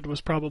Brotherhood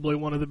was probably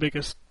one of the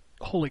biggest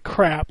holy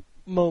crap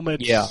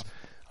moments. Yeah.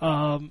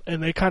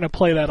 And they kind of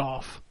play that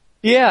off.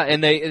 Yeah,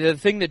 and the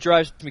thing that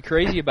drives me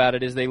crazy about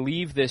it is they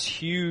leave this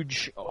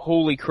huge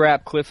holy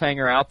crap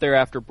cliffhanger out there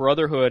after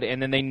Brotherhood, and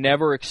then they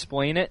never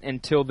explain it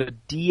until the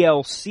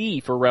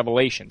DLC for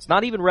Revelations.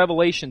 Not even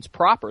Revelations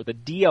proper. The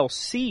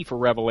DLC for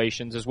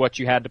Revelations is what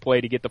you had to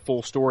play to get the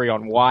full story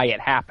on why it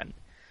happened.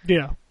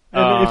 Yeah.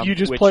 And if you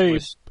just which play,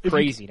 was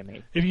crazy to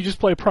me. If you just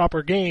play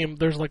proper game,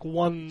 there's like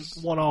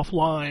one-off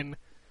line.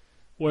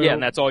 Where, yeah,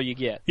 and that's all you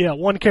get. Yeah,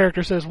 one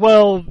character says,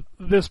 "Well,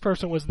 this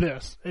person was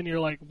this," and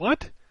you're like,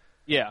 "What?"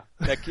 Yeah,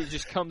 that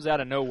just comes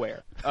out of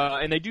nowhere.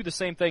 And they do the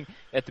same thing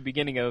at the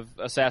beginning of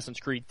Assassin's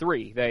Creed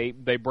 3. They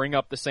bring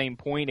up the same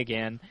point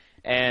again,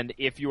 and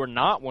if you're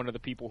not one of the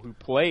people who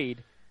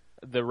played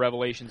the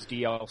Revelations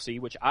DLC,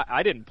 which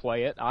I didn't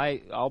play it,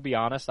 I'll be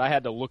honest, I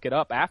had to look it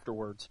up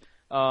afterwards.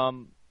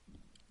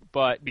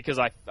 But because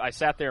I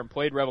sat there and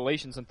played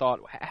Revelations and thought,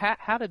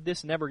 how did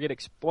this never get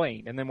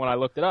explained? And then when I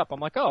looked it up, I'm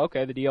like, oh,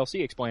 okay, the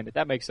DLC explained it.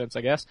 That makes sense,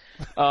 I guess.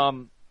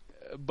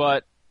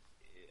 But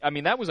I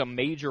mean, that was a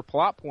major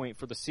plot point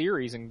for the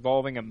series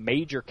involving a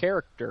major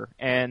character,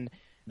 and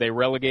they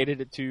relegated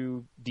it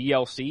to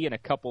DLC and a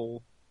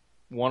couple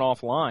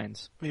one-off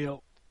lines. Yep.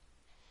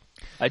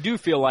 I do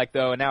feel like,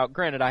 though, and now,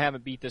 granted, I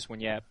haven't beat this one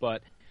yet,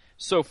 but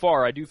so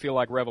far I do feel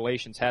like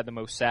Revelations had the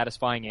most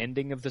satisfying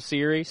ending of the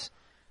series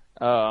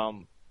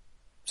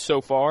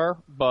so far,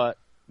 but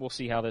we'll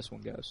see how this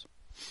one goes.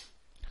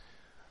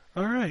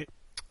 All right.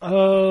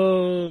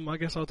 I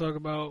guess I'll talk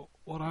about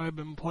what I've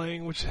been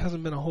playing, which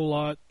hasn't been a whole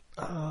lot.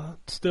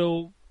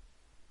 Still,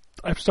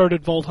 I've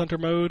started Vault Hunter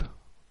mode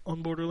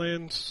on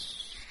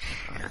Borderlands.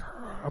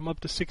 I'm up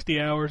to 60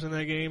 hours in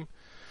that game.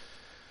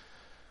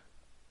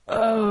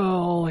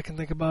 All I can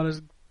think about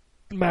is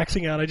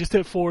maxing out. I just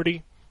hit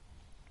 40,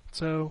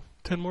 so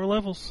 10 more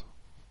levels,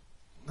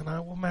 and I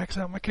will max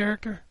out my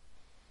character.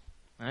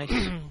 Nice.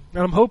 And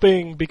I'm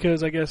hoping,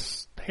 because I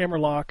guess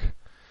Hammerlock,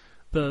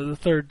 the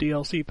third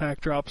DLC pack,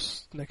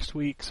 drops next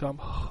week, so I'm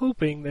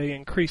hoping they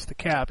increase the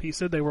cap. He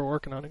said they were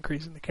working on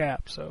increasing the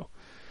cap, so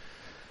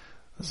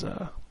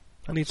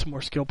I need some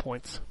more skill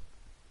points.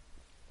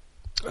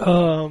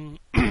 I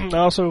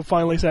also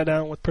finally sat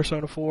down with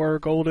Persona 4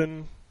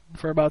 Golden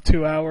for about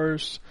 2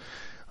 hours.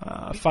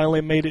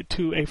 Finally made it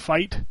to a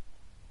fight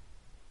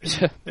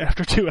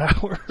after 2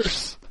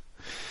 hours.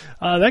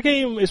 That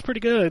game is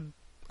pretty good.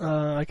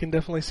 I can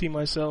definitely see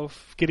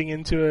myself getting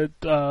into it,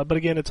 but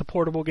again, it's a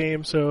portable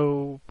game,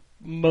 so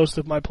most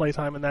of my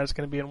playtime in that is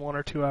going to be in 1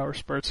 or 2 hour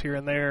spurts here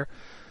and there.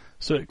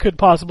 So it could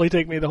possibly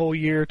take me the whole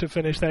year to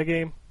finish that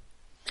game.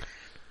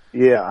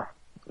 Yeah,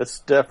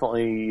 it's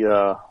definitely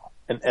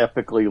an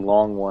epically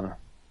long one.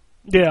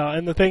 Yeah,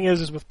 and the thing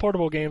is with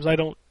portable games, I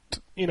don't,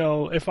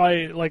 if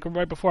I, like,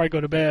 right before I go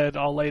to bed,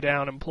 I'll lay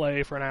down and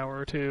play for an hour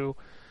or two,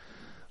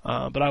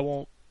 but I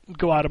won't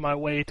go out of my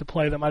way to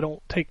play them. I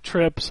don't take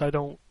trips, I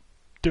don't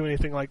do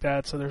anything like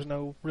that, so there's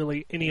no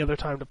really any other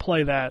time to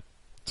play that.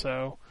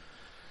 So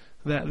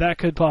that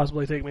could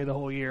possibly take me the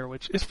whole year,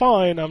 which is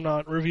fine. I'm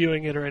not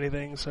reviewing it or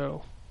anything,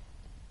 so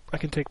I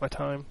can take my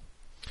time.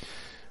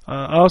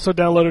 I also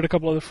downloaded a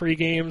couple of the free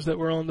games that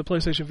were on the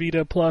PlayStation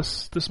Vita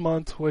Plus this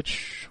month,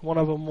 which one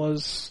of them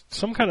was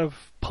some kind of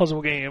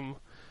puzzle game,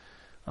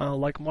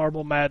 like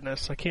Marble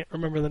Madness. I can't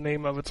remember the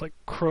name of it. It's like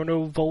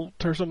Chrono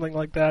Volt or something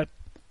like that.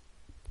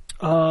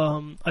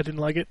 I didn't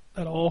like it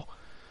at all.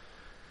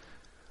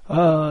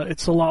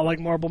 It's a lot like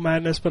Marble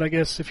Madness, but I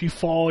guess if you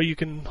fall, you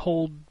can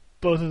hold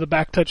both of the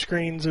back touch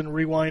screens and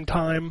rewind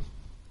time.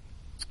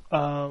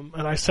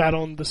 And I sat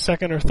on the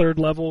second or third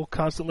level,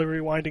 constantly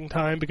rewinding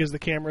time because the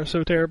camera is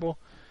so terrible.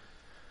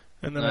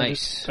 And then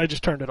nice. I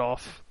just turned it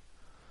off.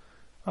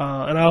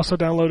 And I also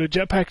downloaded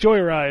Jetpack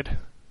Joyride,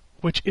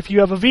 which, if you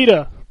have a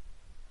Vita,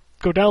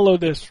 go download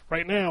this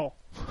right now.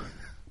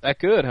 That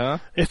good, huh?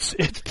 It's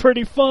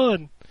pretty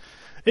fun.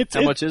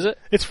 How much is it?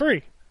 It's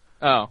free.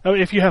 Oh. I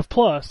mean, if you have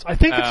Plus. I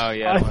think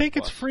I think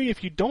it's free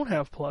if you don't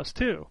have Plus,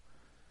 too.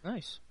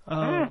 Nice.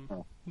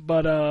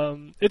 But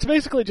it's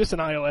basically just an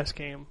iOS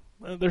game.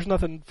 There's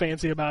nothing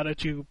fancy about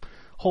it. You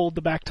hold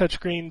the back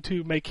touchscreen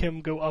to make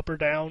him go up or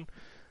down.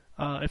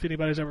 If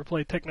anybody's ever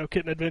played Techno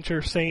Kitten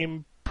Adventure,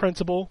 same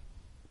principle.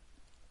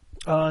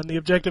 And the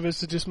objective is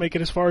to just make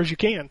it as far as you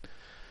can.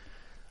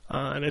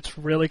 And it's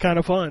really kind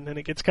of fun, and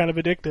it gets kind of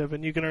addictive,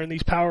 and you can earn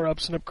these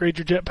power-ups and upgrade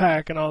your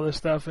jetpack and all this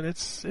stuff, and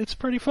it's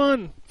pretty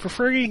fun. For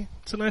free,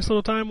 it's a nice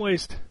little time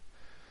waste.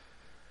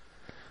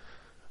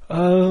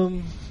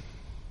 I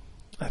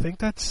think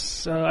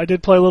that's... I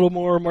did play a little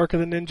more Mark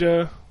of the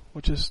Ninja,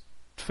 which is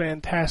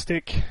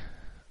fantastic.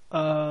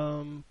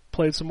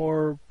 Played some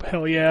more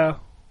Hell Yeah,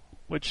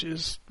 which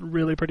is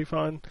really pretty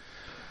fun.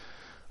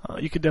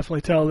 You could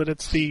definitely tell that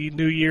it's the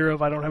new year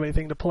of I don't have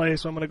anything to play,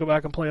 so I'm going to go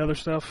back and play other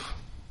stuff.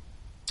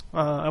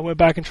 I went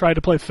back and tried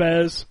to play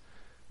Fez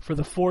for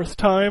the 4th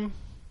time,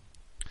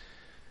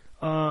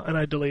 and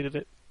I deleted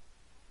it.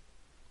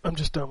 I'm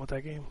just done with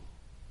that game.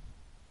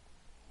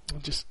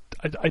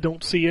 I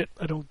don't see it.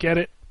 I don't get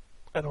it.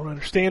 I don't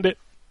understand it.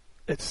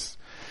 It's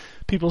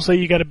people say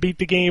you got to beat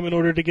the game in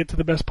order to get to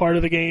the best part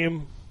of the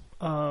game,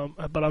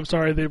 but I'm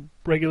sorry, the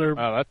regular.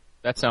 Oh,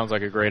 that sounds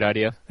like a great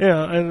idea.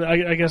 Yeah, and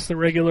I guess the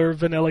regular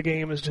vanilla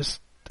game is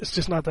just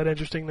not that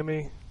interesting to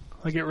me.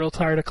 I get real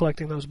tired of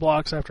collecting those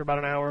blocks after about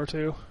an hour or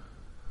two.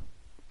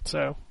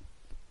 So,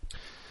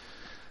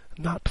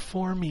 not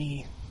for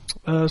me.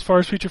 As far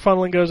as feature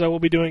funneling goes, I will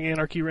be doing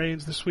Anarchy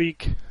Reigns this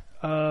week.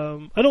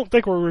 I don't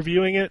think we're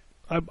reviewing it.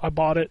 I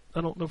bought it.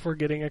 I don't know if we're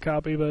getting a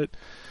copy, but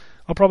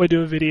I'll probably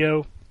do a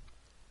video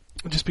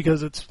just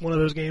because it's one of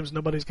those games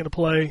nobody's going to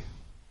play.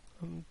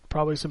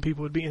 Probably some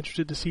people would be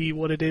interested to see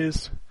what it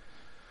is.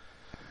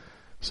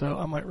 So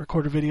I might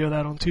record a video of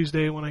that on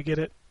Tuesday when I get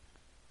it.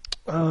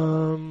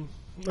 And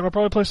I'll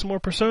probably play some more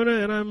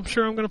Persona, and I'm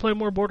sure I'm going to play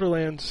more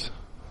Borderlands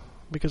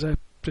because I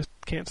just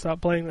can't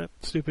stop playing that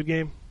stupid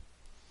game.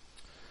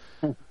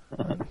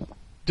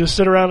 Just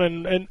sit around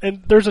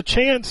and there's a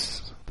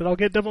chance that I'll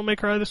get Devil May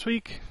Cry this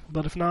week,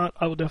 but if not,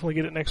 I will definitely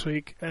get it next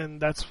week, and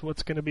that's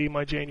what's going to be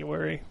my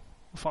January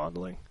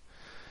fondling.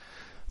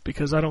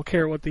 Because I don't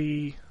care what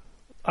the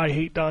I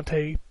Hate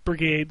Dante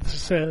Brigade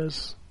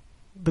says.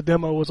 The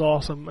demo was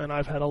awesome, and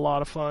I've had a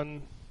lot of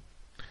fun,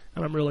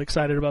 and I'm really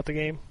excited about the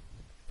game.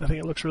 I think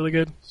it looks really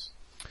good.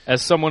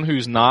 As someone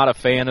who's not a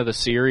fan of the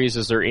series,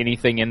 is there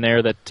anything in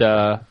there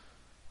that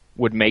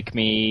would make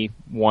me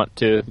want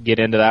to get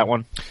into that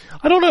one?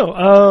 I don't know.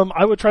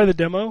 I would try the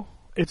demo.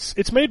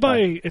 It's made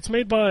by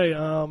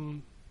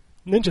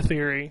Ninja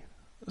Theory,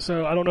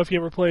 so I don't know if you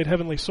ever played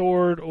Heavenly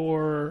Sword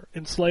or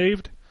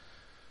Enslaved.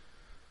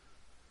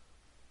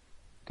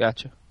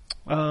 Gotcha.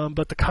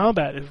 But the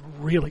combat is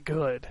really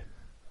good,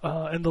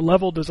 and the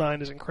level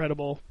design is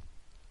incredible.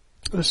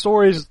 The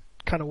story is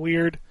kind of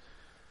weird.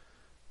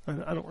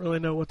 I don't really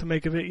know what to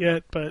make of it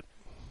yet, but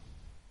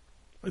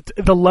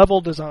the level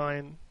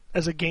design,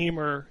 as a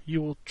gamer,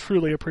 you will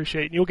truly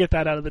appreciate, and you'll get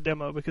that out of the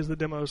demo because the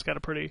demo's got a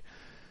pretty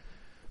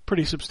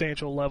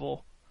substantial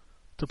level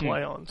to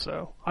play on.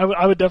 So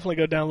I would definitely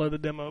go download the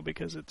demo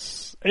because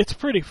it's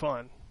pretty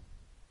fun.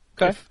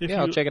 Okay,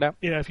 I'll check it out.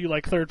 Yeah, if you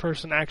like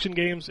third-person action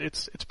games,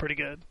 it's pretty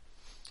good.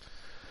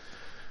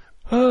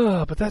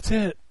 But that's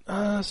it.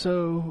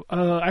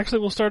 Actually,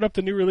 we'll start up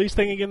the new release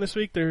thing again this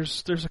week.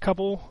 There's a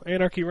couple.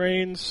 Anarchy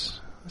Reigns,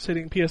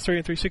 hitting PS3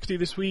 and 360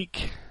 this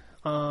week.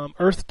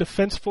 Earth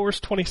Defense Force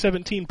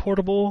 2017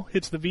 Portable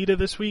hits the Vita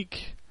this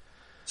week.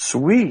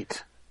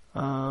 Sweet.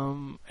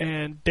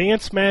 And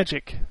Dance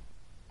Magic,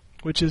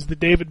 which is the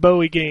David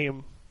Bowie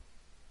game.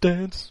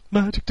 Dance,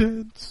 magic,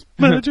 dance,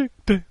 magic,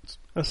 dance.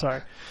 Oh,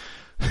 sorry.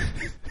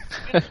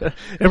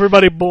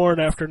 Everybody born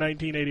after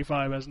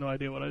 1985 has no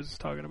idea what I was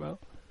talking about.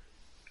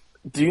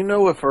 Do you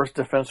know if Earth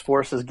Defense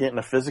Force is getting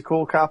a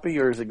physical copy,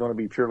 or is it going to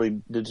be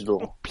purely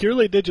digital?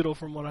 Purely digital,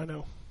 from what I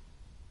know.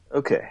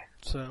 Okay.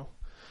 So,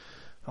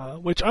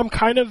 which I'm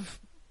kind of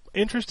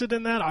interested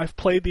in that. I've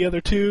played the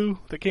other two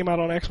that came out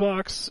on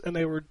Xbox, and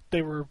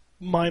they were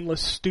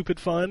mindless, stupid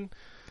fun.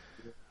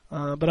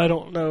 But I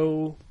don't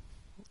know.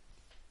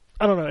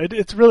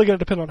 It's really going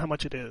to depend on how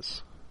much it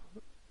is.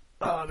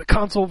 The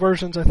console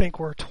versions, I think,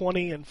 were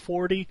 $20 and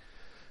 $40,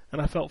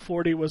 and I felt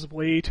 $40 was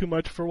way too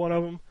much for one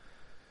of them.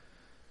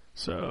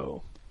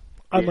 So,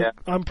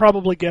 I'm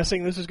probably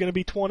guessing this is going to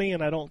be $20,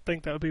 and I don't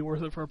think that would be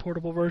worth it for a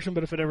portable version.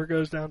 But if it ever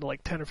goes down to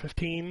like $10 or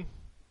 $15,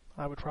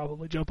 I would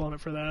probably jump on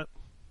it for that.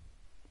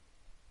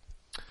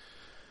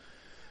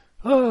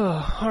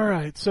 All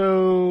right.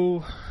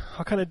 So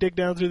I'll kind of dig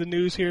down through the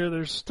news here.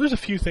 There's a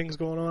few things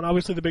going on.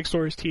 Obviously, the big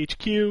story is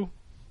THQ.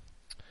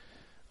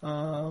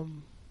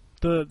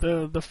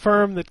 The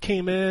firm that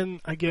came in,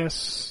 I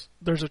guess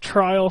there's a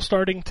trial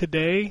starting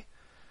today.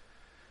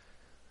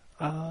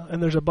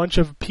 And there's a bunch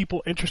of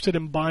people interested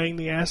in buying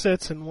the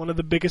assets, and one of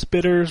the biggest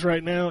bidders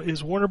right now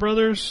is Warner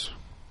Brothers.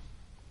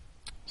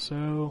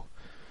 So,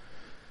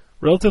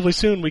 relatively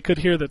soon we could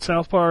hear that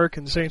South Park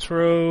and Saints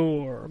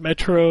Row or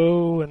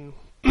Metro and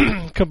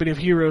Company of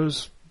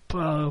Heroes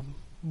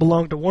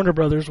belong to Warner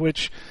Brothers,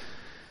 which,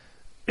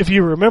 if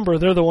you remember,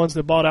 they're the ones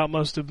that bought out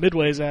most of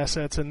Midway's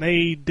assets, and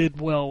they did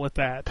well with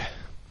that.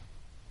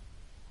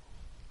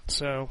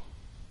 So,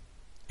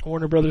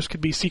 Warner Brothers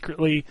could be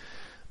secretly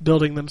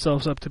building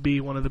themselves up to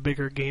be one of the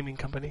bigger gaming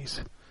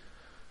companies.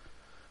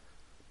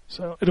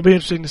 So it'll be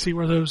interesting to see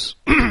where those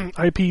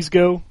IPs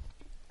go.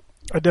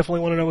 I definitely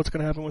want to know what's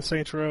going to happen with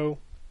Saints Row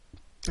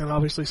and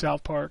obviously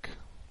South Park.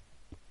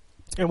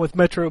 And with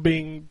Metro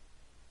being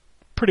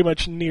pretty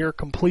much near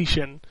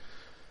completion,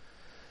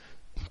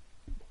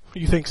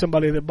 you think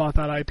somebody that bought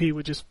that IP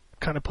would just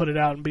kind of put it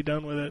out and be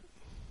done with it.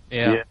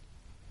 Yeah.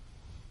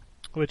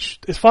 Which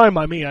is fine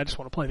by me. I just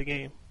want to play the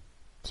game.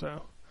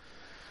 So,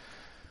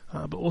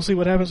 but we'll see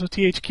what happens with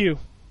THQ.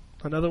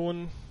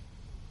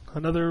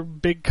 Another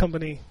big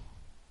company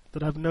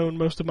that I've known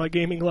most of my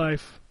gaming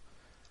life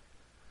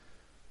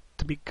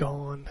to be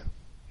gone.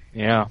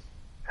 Yeah.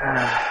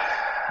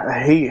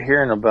 I hate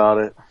hearing about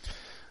it.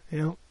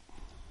 Yeah.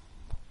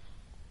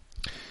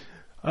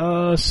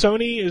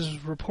 Sony is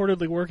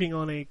reportedly working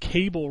on a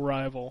cable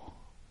rival,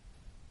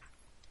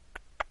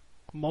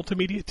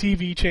 multimedia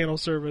TV channel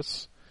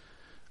service.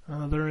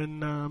 They're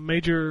in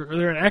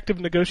active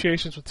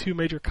negotiations with two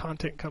major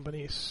content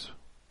companies.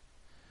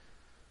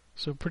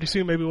 So pretty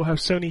soon, maybe we'll have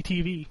Sony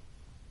TV.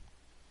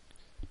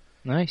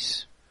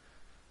 Nice.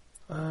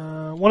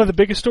 One of the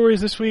biggest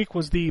stories this week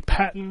was the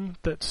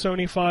patent that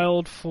Sony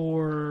filed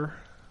for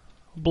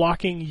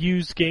blocking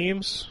used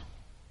games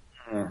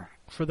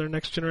for their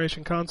next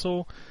generation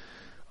console.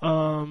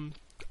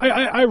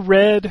 I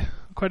read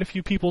quite a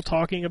few people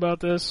talking about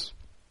this,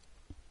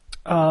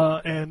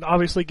 and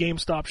obviously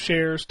GameStop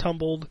shares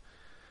tumbled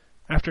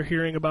after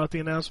hearing about the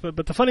announcement.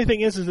 But the funny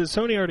thing is that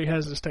Sony already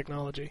has this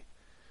technology.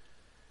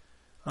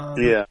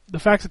 Yeah. The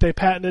fact that they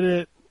patented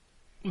it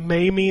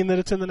may mean that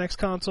it's in the next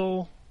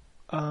console.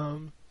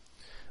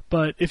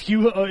 But if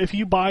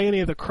you buy any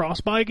of the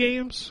cross-buy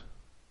games,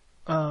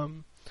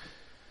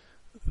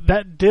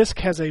 that disc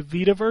has a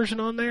Vita version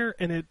on there,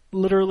 and it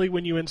literally,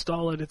 when you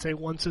install it, it's a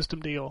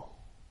one-system deal.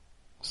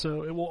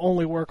 So it will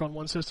only work on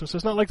one system. So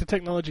it's not like the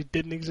technology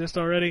didn't exist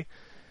already.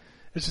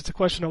 It's just a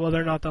question of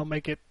whether or not they'll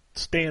make it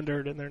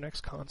standard in their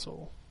next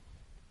console.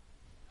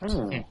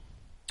 So,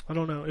 I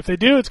don't know. If they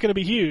do, it's going to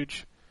be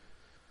huge.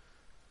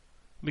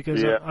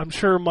 Because I'm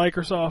sure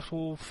Microsoft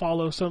will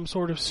follow some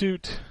sort of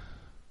suit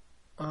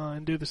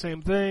and do the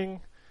same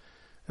thing.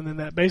 And then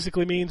that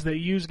basically means that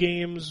used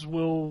games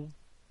will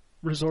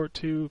resort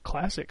to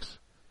classics.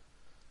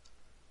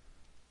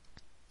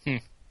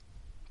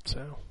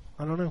 So,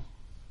 I don't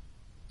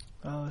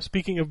know.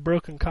 Speaking of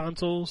broken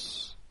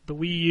consoles, the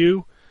Wii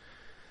U.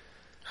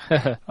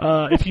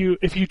 If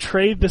you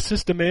trade the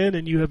system in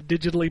and you have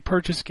digitally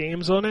purchased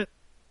games on it,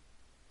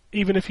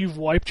 even if you've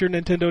wiped your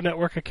Nintendo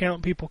Network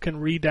account, people can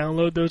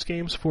re-download those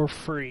games for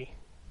free.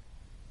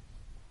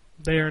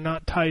 They are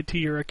not tied to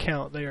your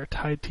account. They are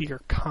tied to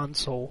your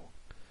console.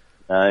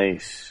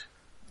 Nice.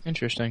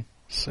 Interesting.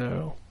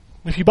 So,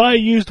 if you buy a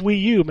used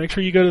Wii U, make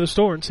sure you go to the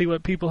store and see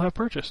what people have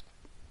purchased.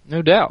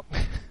 No doubt.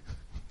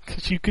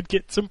 Because you could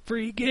get some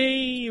free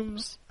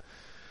games.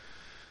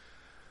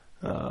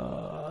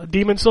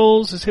 Demon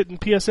Souls is hitting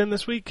PSN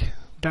this week.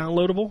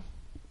 Downloadable.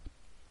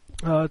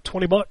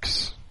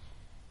 $20.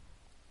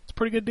 It's a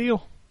pretty good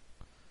deal.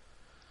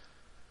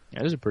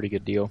 That is a pretty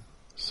good deal.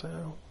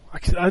 So,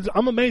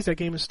 I'm amazed that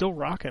game is still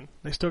rocking.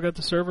 They still got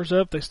the servers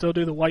up. They still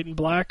do the white and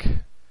black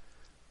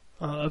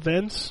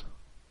events.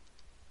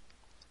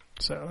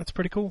 So, that's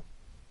pretty cool.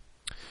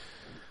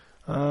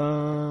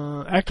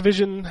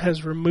 Activision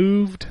has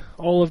removed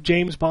all of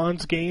James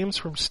Bond's games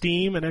from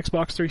Steam and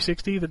Xbox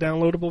 360, the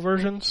downloadable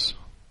versions.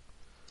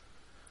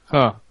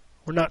 Huh.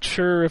 We're not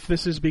sure if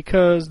this is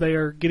because they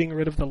are getting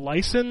rid of the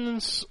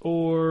license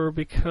or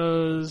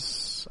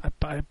because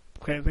I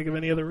can't think of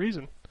any other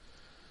reason.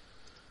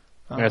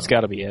 That's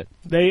got to be it.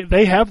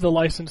 They have the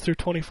license through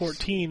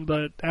 2014,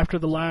 but after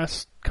the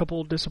last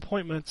couple of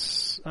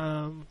disappointments,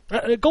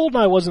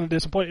 GoldenEye wasn't a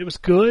disappointment. It was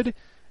good. It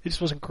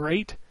just wasn't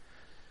great.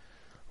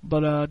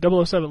 But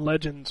 007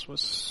 Legends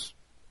was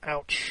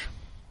ouch.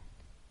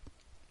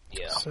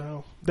 Yeah.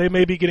 So they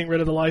may be getting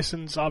rid of the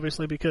license,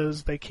 obviously,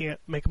 because they can't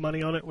make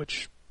money on it,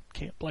 which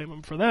can't blame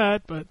them for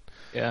that. But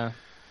yeah,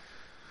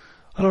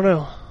 I don't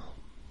know.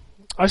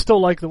 I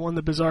still like the one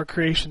that Bizarre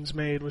Creations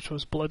made, which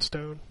was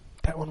Bloodstone.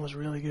 That one was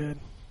really good.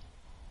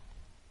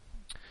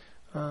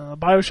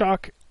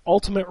 BioShock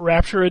Ultimate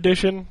Rapture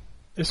Edition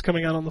is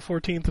coming out on the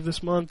 14th of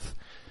this month.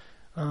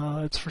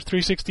 It's for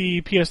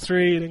 360,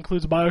 PS3. It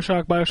includes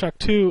BioShock, BioShock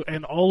 2,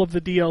 and all of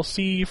the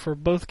DLC for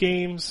both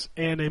games,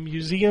 and a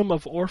museum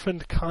of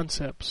orphaned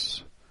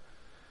concepts.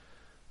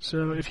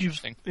 So if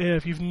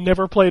you've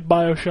never played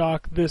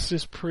BioShock, this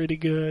is pretty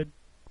good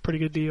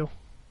deal.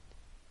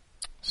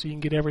 So you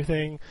can get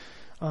everything.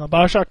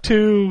 BioShock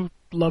 2,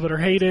 love it or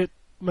hate it.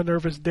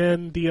 Minerva's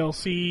Den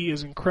DLC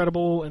is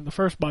incredible, and the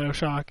first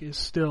BioShock is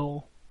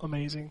still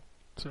amazing.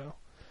 So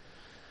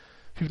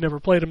if you've never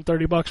played them,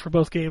 $30 for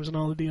both games and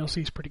all the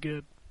DLC is pretty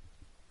good.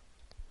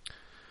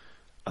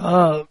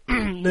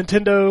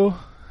 Nintendo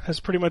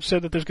has pretty much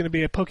said that there's going to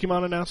be a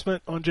Pokemon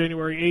announcement on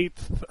January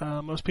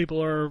 8th. Most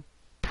people are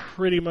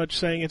pretty much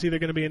saying it's either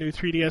going to be a new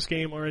 3DS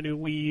game or a new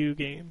Wii U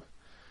game.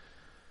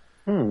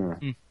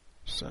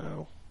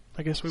 So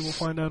I guess we will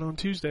find out on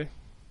Tuesday.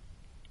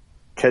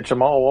 catch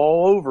them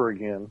all over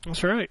again.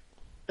 That's right.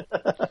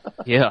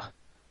 Yeah.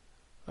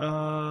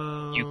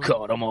 Uh, You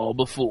caught them all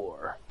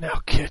before.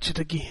 Now catch it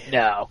again.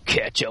 Now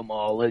catch them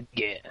all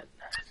again.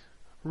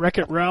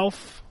 Wreck-It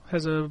Ralph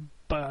has a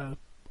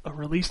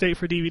release date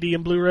for DVD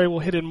and Blu-ray. Will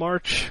hit in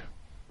March.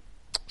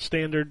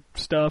 Standard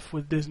stuff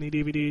with Disney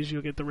DVDs.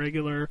 You'll get the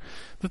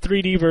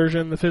 3D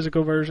version, the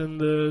physical version,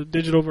 the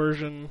digital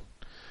version.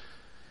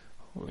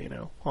 You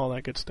know, all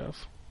that good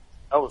stuff.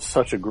 That was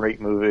such a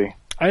great movie.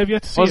 I have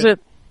yet to see Was it?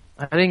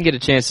 I didn't get a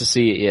chance to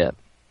see it yet.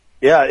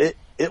 Yeah,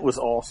 it was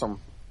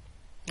awesome.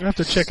 I have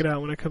to check it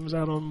out when it comes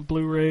out on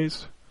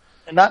Blu-rays.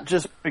 And not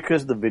just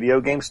because of the video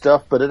game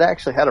stuff, but it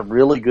actually had a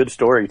really good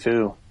story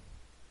too.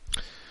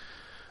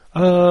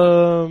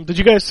 Did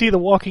you guys see the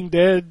Walking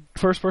Dead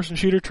first-person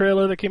shooter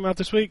trailer that came out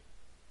this week?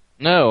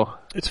 No.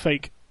 It's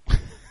fake.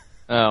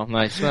 Oh,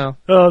 nice. Well,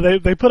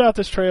 They put out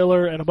this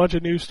trailer and a bunch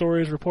of news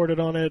stories reported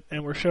on it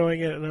and were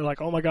showing it and they're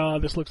like, oh my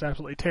god, this looks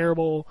absolutely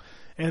terrible.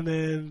 And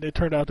then it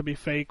turned out to be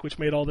fake, which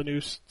made all the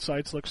news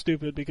sites look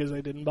stupid because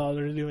they didn't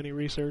bother to do any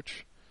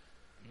research.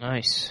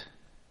 nice.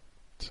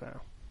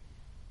 So,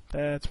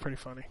 that's pretty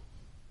funny.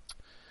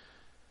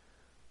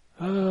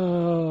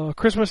 Oh,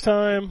 Christmas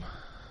time.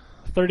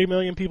 30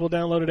 million people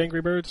downloaded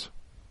Angry Birds.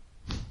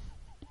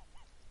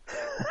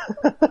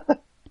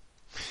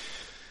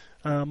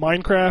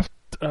 Minecraft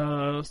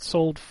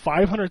sold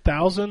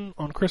 500,000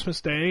 on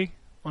Christmas Day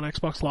on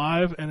Xbox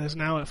Live and is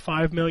now at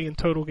 5 million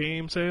total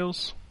game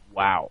sales.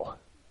 Wow.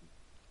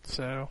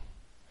 So,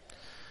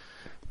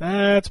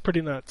 that's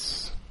pretty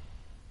nuts.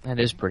 That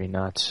is pretty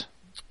nuts.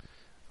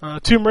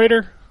 Tomb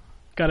Raider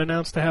got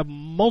announced to have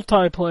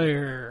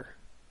multiplayer.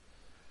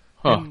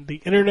 Huh. And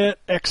the internet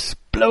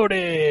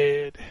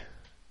exploded.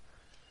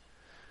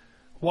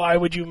 Why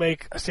would you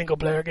make a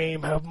single-player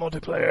game have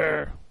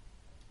multiplayer?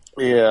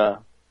 Yeah.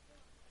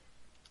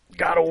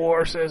 God of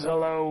War says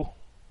hello.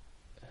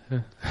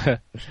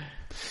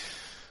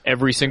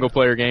 Every single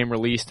player game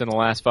released in the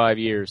last 5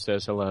 years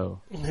says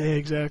hello. Yeah,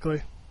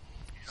 exactly.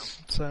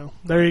 So,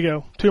 there you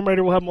go. Tomb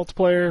Raider will have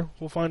multiplayer.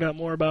 We'll find out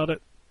more about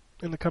it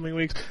in the coming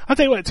weeks. I'll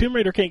tell you what, Tomb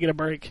Raider can't get a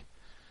break.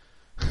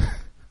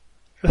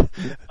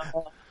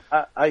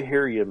 I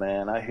hear you,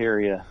 man. I hear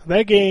you.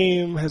 That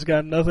game has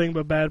got nothing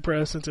but bad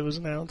press since it was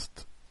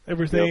announced.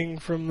 Everything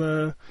from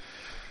the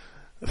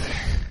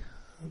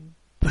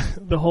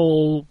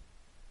whole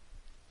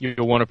You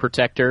want to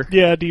protect her?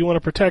 do you want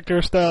to protect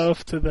her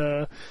stuff to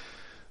the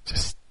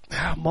just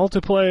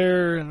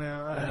multiplayer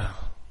and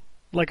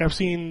like I've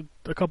seen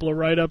a couple of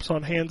write-ups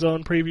on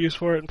hands-on previews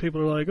for it and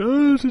people are like,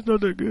 oh, this is not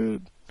that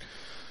good.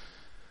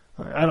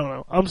 I don't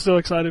know. I'm still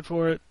excited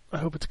for it. I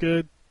hope it's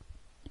good.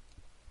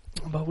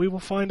 But we will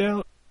find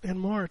out in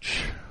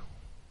March.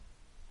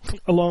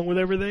 Along with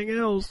everything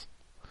else.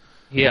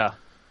 Yeah.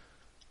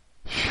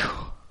 Phew.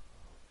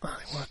 I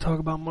don't want to talk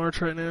about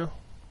March right now.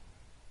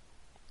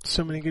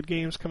 So many good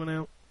games coming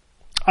out.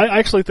 I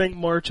actually think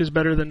March is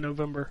better than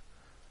November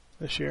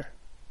this year.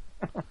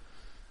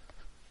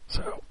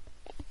 So,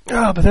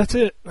 but that's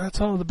it. That's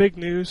all the big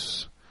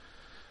news.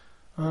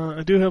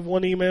 I do have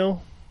one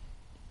email.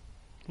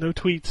 No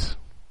tweets.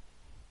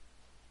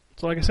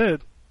 So like I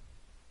said,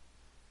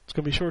 it's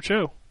going to be a short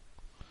show.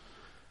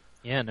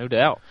 Yeah, no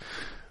doubt.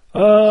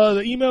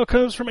 The email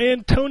comes from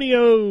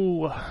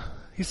Antonio.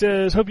 He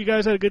says, hope you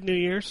guys had a good New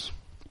Year's.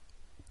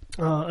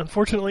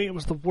 Unfortunately, it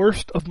was the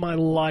worst of my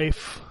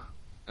life.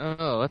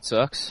 Oh, that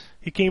sucks.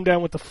 He came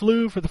down with the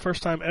flu for the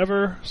first time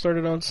ever.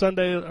 Started on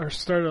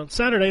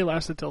Saturday,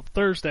 lasted till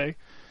Thursday.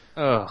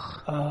 Ugh.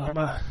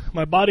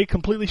 My body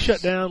completely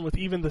shut down with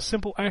even the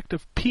simple act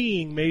of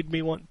peeing made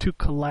me want to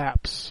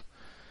collapse.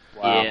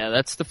 Wow. Yeah,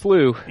 that's the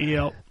flu.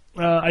 Yep.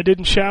 I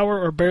didn't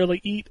shower or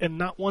barely eat, and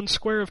not one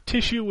square of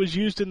tissue was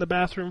used in the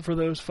bathroom for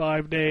those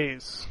 5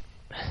 days.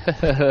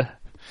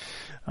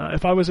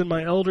 If I was in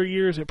my elder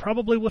years, it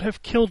probably would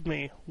have killed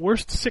me.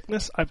 Worst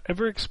sickness I've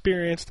ever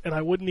experienced, and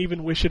I wouldn't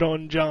even wish it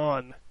on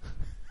John.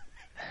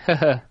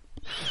 Now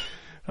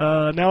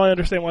I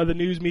understand why the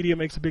news media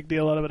makes a big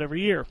deal out of it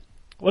every year.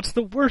 What's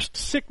the worst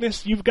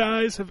sickness you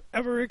guys have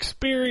ever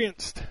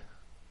experienced?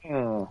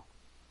 For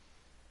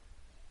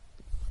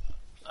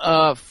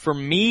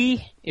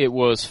me, it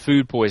was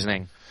food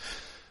poisoning.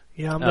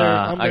 Yeah, I'm there.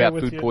 I'm there I got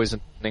with food you.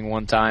 poisoning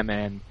one time,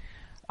 and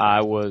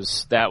that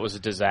was a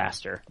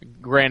disaster.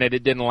 Granted,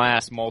 it didn't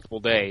last multiple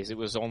days. It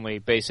was only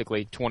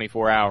basically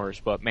 24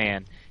 hours, but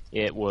man,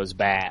 it was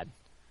bad.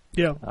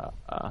 Yeah,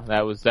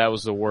 That was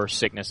the worst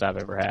sickness I've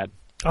ever had.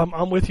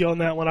 I'm with you on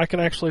that one. I can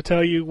actually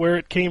tell you where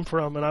it came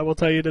from, and I will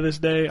tell you to this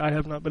day, I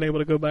have not been able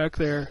to go back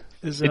there.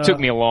 It took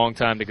me a long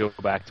time to go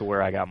back to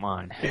where I got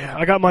mine. Yeah,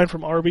 I got mine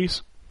from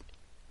Arby's.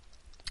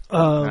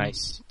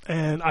 Nice.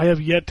 And I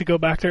have yet to go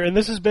back there. And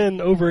this has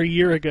been over a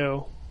year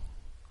ago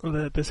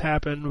that this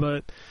happened,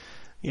 but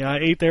yeah, I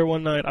ate there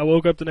one night. I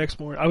woke up the next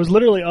morning. I was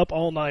literally up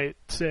all night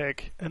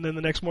sick, and then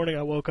the next morning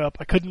I woke up.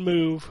 I couldn't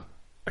move.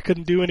 I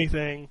couldn't do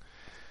anything.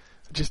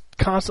 Just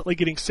constantly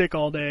getting sick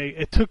all day.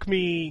 It took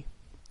me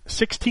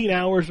 16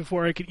 hours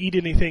before I could eat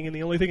anything, and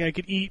the only thing I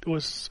could eat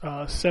was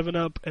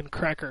 7-Up and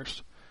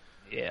crackers.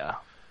 Yeah.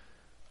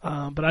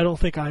 But I don't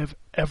think I have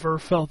ever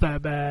felt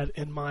that bad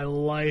in my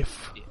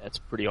life. Yeah, that's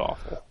pretty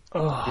awful.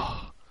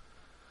 Ugh.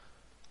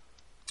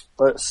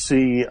 Let's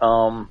see.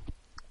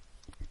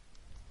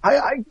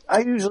 I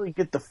usually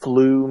get the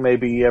flu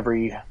maybe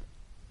every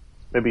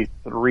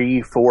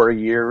 3-4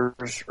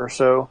 years or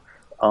so.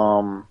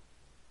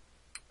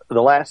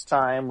 The last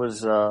time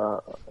was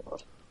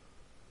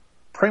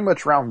pretty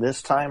much around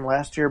this time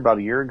last year, about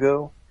a year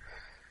ago.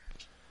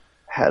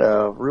 Had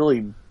a really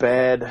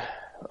bad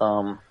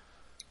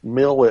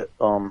meal at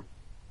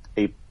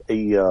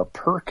a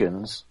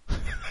Perkins.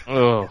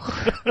 Oh,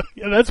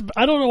 Yeah,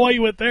 I don't know why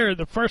you went there in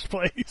the first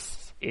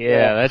place.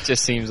 yeah, that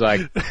just seems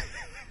like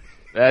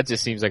a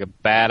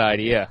bad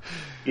idea.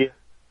 Yeah,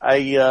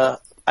 I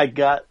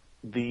got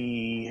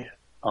the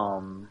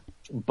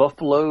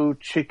buffalo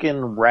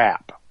chicken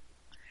wrap,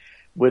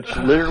 which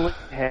literally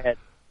had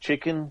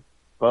chicken,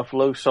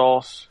 buffalo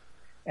sauce,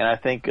 and I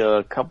think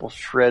a couple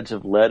shreds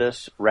of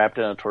lettuce wrapped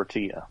in a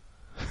tortilla.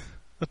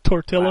 A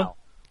tortilla. Wow.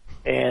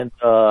 And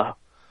oh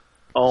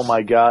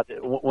my god,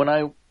 when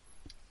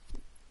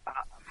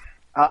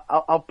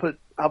I'll put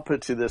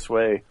it to this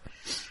way.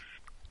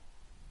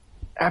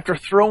 After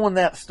throwing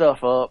that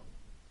stuff up,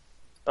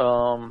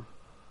 and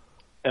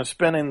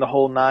spending the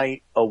whole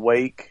night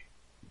awake,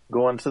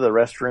 going to the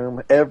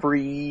restroom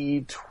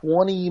every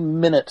 20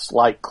 minutes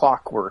like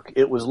clockwork.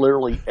 It was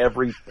literally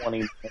every 20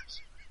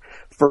 minutes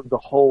for the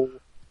whole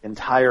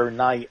entire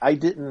night. I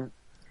didn't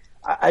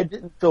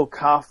feel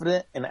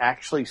confident in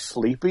actually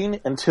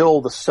sleeping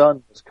until the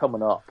sun was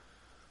coming up.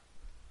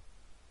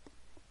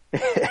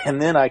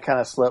 And then I kind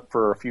of slept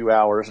for a few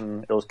hours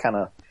and it was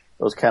kind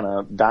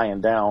of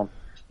dying down.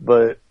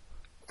 But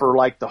for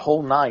like the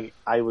whole night,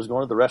 I was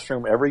going to the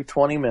restroom every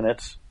 20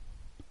 minutes.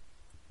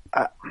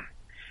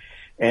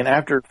 And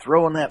after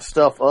throwing that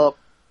stuff up,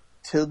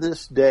 to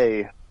this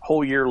day,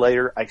 whole year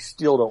later, I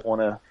still don't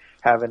want to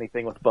have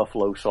anything with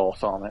buffalo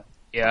sauce on it.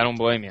 Yeah, I don't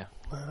blame you.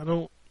 I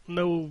don't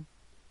know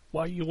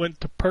why you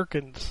went to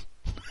Perkins.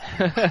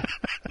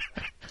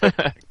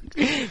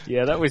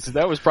 Yeah, that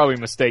was probably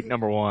mistake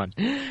number one.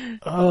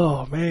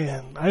 Oh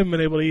man, I haven't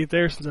been able to eat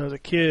there since I was a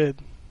kid.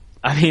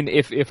 I mean,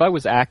 if I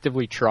was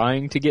actively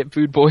trying to get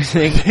food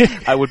poisoning,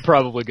 I would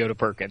probably go to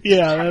Perkins.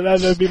 Yeah,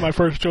 that'd be my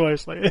first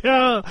choice. Like,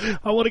 yeah,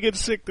 I want to get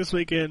sick this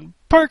weekend.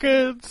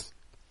 Perkins.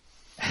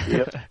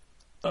 Yep.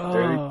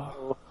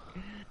 Oh.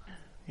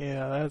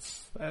 Yeah,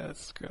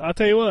 that's great. I'll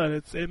tell you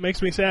what, it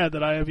makes me sad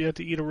that I have yet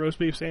to eat a roast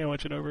beef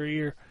sandwich in over a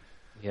year.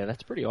 Yeah,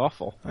 that's pretty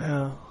awful.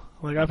 Yeah.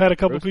 Like I've had a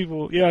couple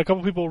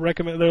people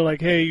recommend, they're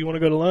like, "Hey, you want to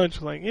go to lunch?"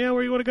 I'm like, "Yeah,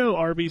 where you want to go?"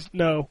 Arby's.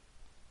 No.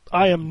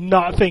 I am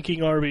not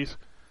thinking Arby's.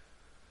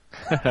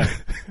 That's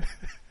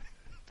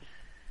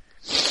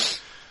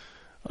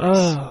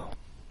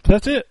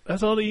it.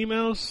 That's all the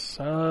emails.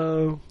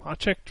 I'll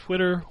check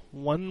Twitter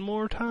one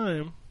more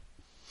time.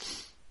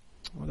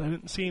 Well, I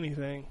didn't see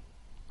anything.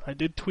 I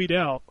did tweet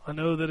out. I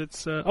know that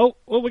it's...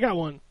 we got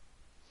one.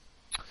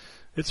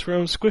 It's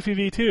from Squiffy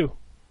V2. It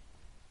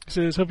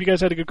says, hope you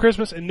guys had a good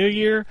Christmas and New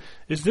Year.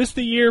 Is this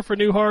the year for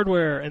new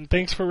hardware? And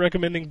thanks for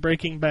recommending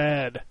Breaking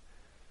Bad.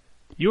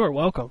 You are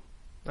welcome.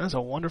 That's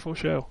a wonderful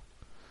show.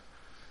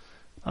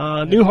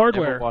 New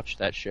hardware. Never watched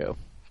that show.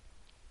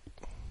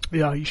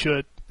 Yeah, you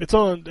should. It's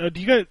on...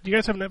 do you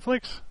guys have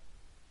Netflix?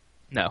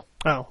 No.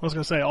 Oh, I was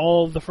going to say,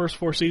 all the first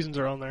 4 seasons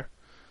are on there.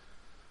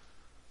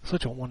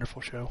 Such a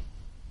wonderful show.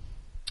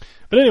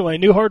 But anyway,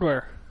 new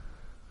hardware.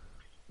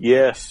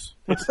 Yes.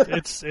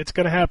 It's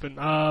going to happen.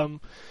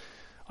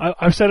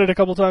 I've said it a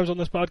couple times on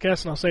this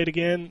podcast, and I'll say it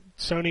again.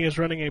 Sony is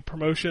running a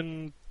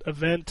promotion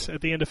event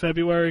at the end of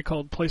February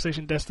called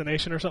PlayStation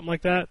Destination or something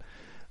like that.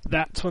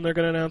 That's when they're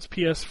going to announce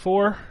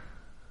PS4.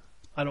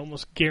 I'd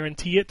almost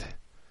guarantee it.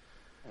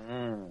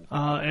 And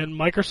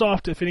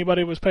Microsoft, if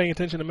anybody was paying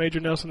attention to Major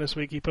Nelson this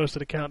week, he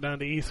posted a countdown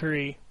to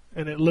E3,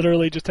 and it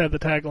literally just had the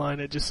tagline.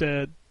 It just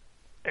said,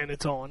 and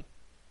it's on.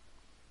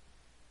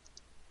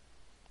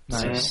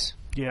 Nice.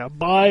 Yeah,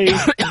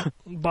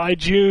 by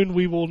June,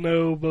 we will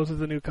know both of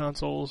the new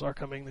consoles are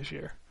coming this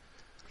year.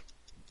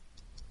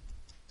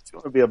 It's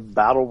going to be a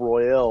battle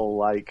royale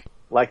like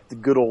the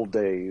good old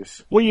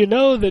days. Well, you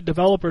know that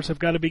developers have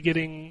got to be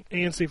getting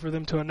antsy for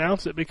them to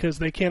announce it because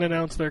they can't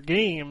announce their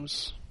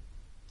games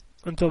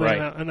until they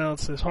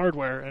announce this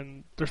hardware,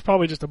 and there's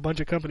probably just a bunch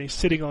of companies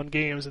sitting on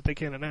games that they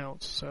can't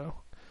announce. So,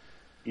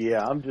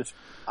 yeah, I'm just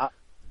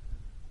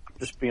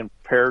being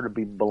prepared to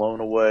be blown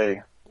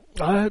away.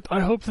 I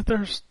hope that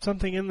there's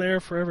something in there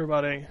for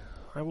everybody.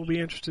 I will be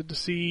interested to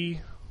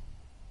see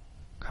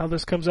how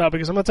this comes out,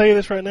 because I'm going to tell you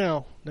this right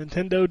now.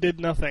 Nintendo did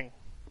nothing.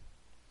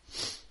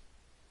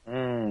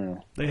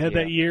 They had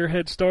that year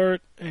head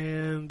start,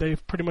 and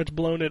they've pretty much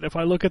blown it. If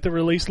I look at the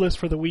release list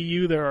for the Wii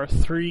U, there are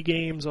 3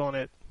 games on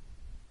it.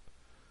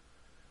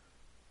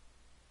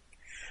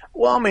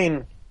 Well, I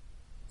mean,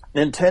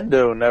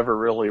 Nintendo never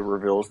really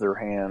reveals their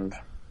hand.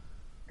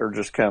 They're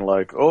just kind of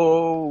like,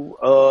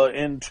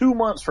 in 2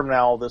 months from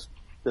now, this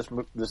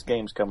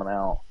game's coming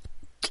out.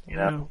 You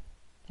know?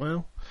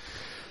 Well,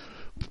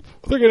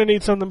 they're going to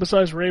need something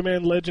besides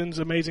Rayman Legends,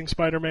 Amazing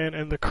Spider-Man,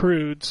 and The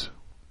Croods.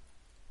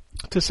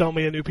 to sell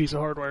me a new piece of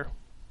hardware,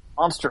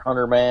 Monster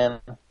Hunter, man.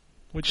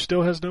 which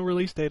still has no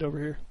release date over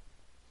here.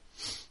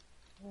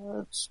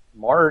 It's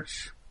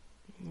March.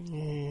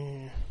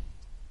 Yeah.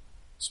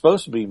 It's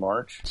supposed to be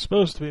March. It's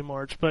supposed to be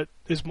March, but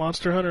is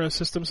Monster Hunter a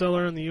system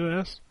seller in the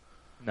U.S.?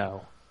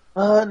 No.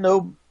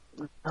 No,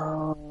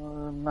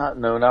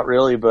 not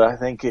really. But I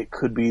think it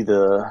could be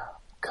the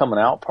coming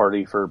out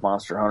party for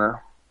Monster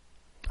Hunter.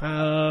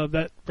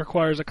 That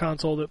requires a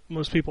console that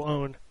most people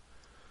own.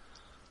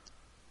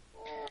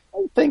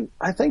 I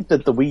think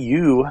that the Wii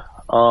U.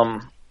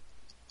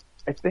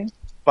 I think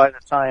by the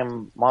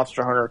time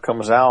Monster Hunter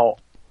comes out,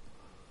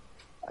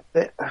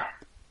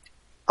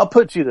 I'll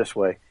put it to you this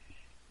way.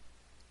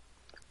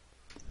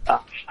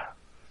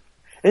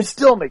 It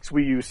still makes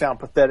Wii U sound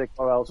pathetic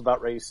while I was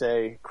about ready to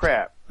say,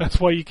 crap. That's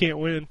why you can't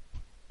win.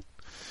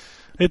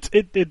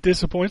 It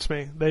disappoints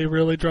me. They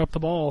really dropped the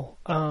ball.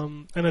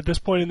 And at this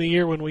point in the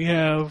year, when we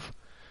have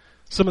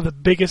some of the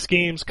biggest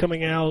games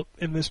coming out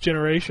in this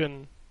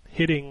generation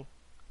hitting,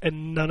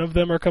 and none of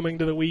them are coming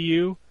to the Wii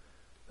U,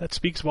 that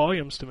speaks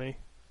volumes to me.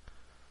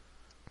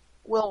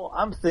 Well,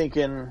 I'm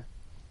thinking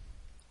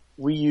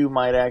Wii U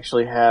might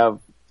actually have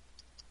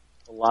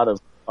a lot of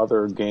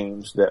other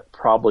games that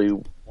probably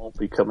won't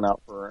be coming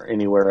out for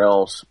anywhere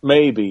else.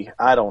 Maybe.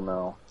 I don't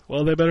know.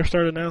 Well, they better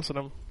start announcing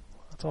them.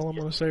 That's all I'm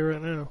going to say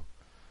right now.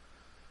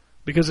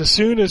 Because as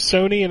soon as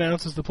Sony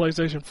announces the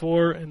PlayStation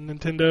 4 and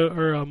Nintendo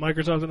or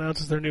Microsoft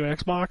announces their new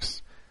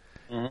Xbox,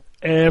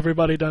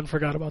 everybody done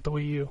forgot about the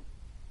Wii U.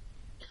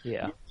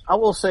 Yeah. I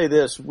will say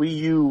this: Wii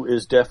U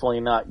is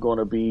definitely not going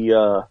to be.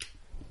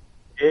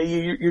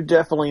 You're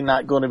definitely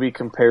not going to be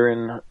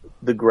comparing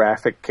the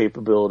graphic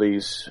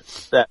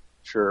capabilities. That's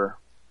sure.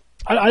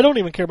 I don't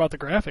even care about the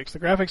graphics. The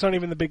graphics aren't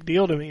even the big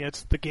deal to me.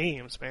 It's the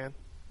games, man.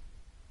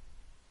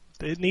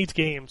 It needs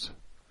games.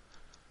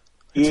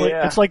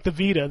 It's like the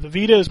Vita. The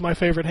Vita is my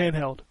favorite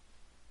handheld.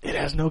 It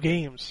has no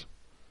games.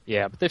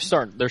 Yeah, but they're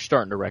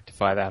starting to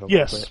rectify that a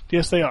little bit.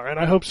 Yes, they are. And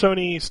I hope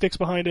Sony sticks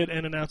behind it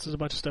and announces a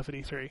bunch of stuff at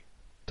E3.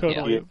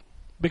 Totally. Yeah.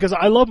 Because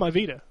I love my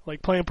Vita.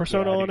 Like playing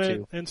Persona Yeah, I on do it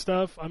too. and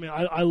stuff. I mean,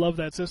 I love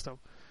that system.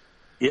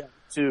 Yeah,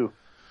 too.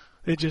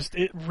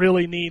 It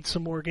really needs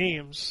some more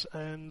games.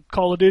 And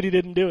Call of Duty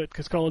didn't do it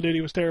because Call of Duty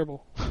was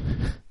terrible.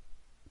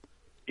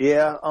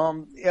 Yeah,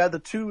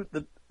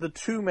 the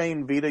two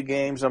main Vita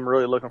games I'm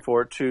really looking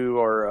forward to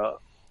are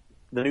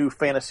the new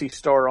Phantasy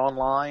Star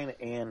Online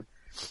and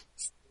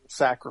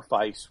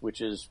Sacrifice, which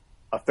is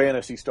a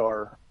Phantasy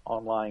Star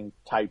Online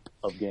type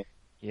of game.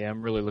 Yeah,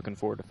 I'm really looking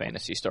forward to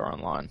Phantasy Star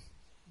Online.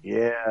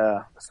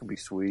 Yeah, that's gonna be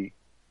sweet.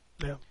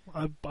 Yeah,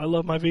 I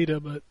love my Vita,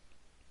 but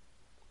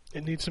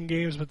it needs some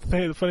games. But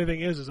the funny thing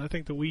is I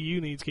think the Wii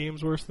U needs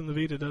games worse than the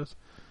Vita does.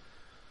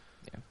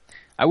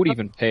 I would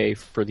even pay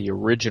for the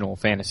original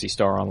Phantasy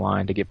Star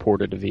Online to get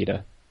ported to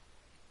Vita.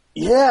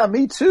 Yeah,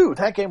 me too.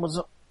 That game was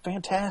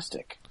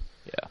fantastic.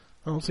 Yeah.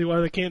 I don't see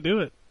why they can't do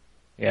it.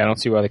 Yeah, I don't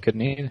see why they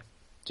couldn't either.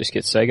 Just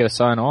get Sega to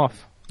sign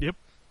off. Yep.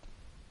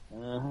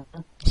 Mm-hmm.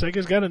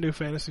 Sega's got a new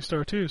Phantasy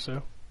Star too,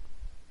 so.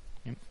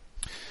 Yep.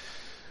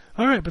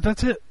 All right, but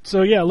that's it.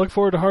 So yeah, look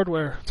forward to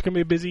hardware. It's gonna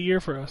be a busy year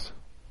for us.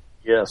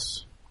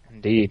 Yes.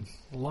 Indeed.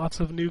 Lots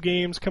of new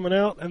games coming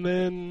out, and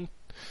then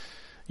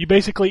you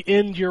basically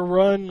end your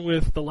run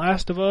with The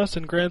Last of Us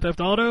and Grand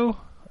Theft Auto,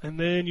 and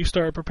then you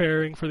start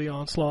preparing for the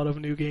onslaught of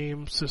new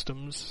game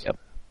systems. Yep.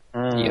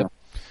 Mm. Yep.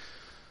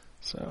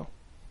 So,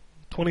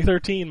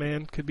 2013,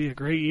 man, could be a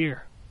great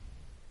year.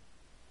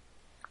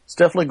 It's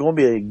definitely going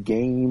to be a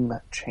game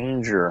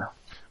changer.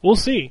 We'll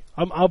see.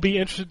 I'll be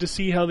interested to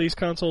see how these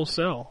consoles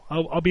sell.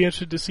 I'll be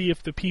interested to see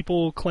if the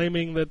people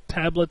claiming that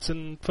tablets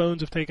and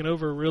phones have taken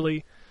over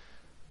really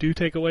do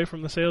take away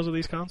from the sales of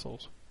these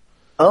consoles.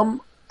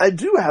 I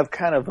do have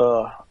kind of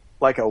a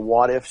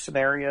what if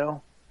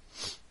scenario.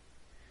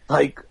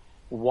 Like,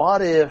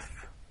 what if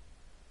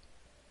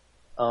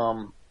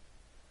the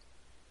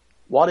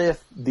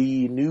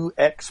new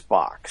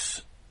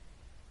Xbox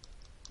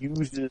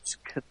uses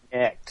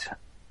Kinect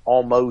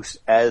almost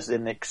as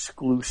an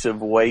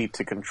exclusive way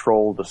to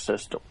control the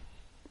system?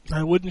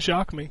 That wouldn't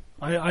shock me.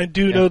 I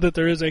do know that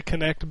there is a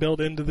Kinect built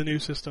into the new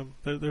system.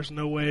 There's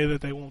no way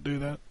that they won't do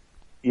that.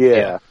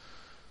 Yeah.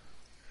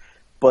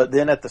 But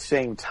then at the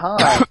same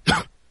time,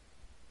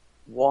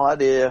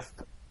 what if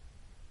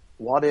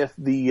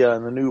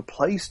the new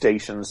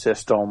PlayStation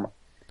system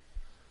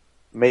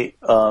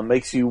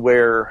makes you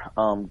wear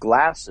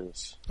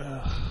glasses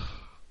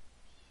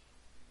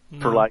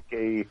for like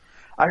a?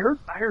 I heard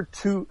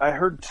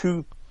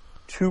two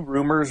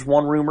rumors.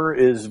 One rumor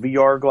is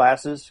VR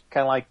glasses,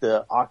 kind of like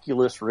the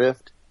Oculus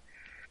Rift.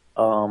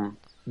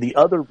 The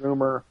other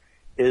rumor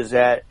is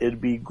that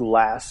it'd be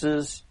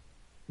glasses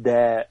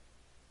that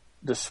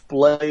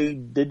display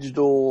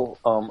digital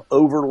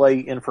overlay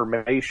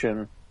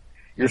information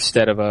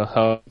Instead of a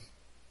hub.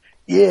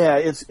 Yeah,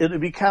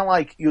 it'd be kind of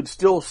like you'd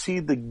still see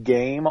the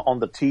game on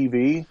the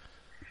TV,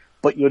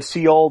 but you'd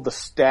see all the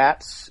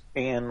stats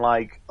and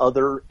like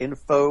other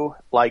info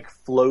like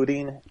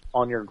floating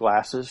on your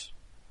glasses.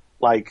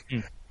 Like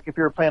if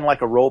you were playing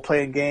like a role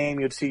playing game,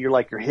 you'd see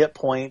your hit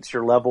points,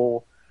 your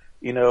level,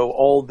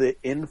 all the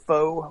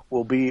info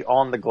will be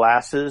on the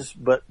glasses,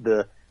 but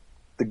the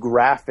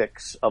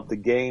graphics of the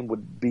game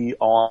would be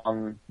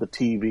on the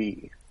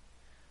TV.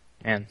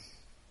 And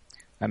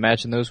I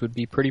imagine those would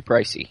be pretty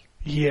pricey.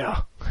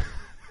 Yeah.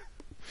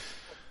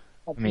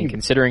 I mean,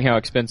 considering how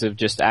expensive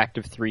just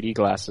active 3D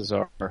glasses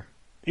are.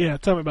 Yeah,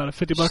 tell me about it.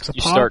 $50 a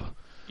you pop.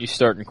 You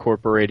start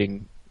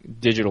incorporating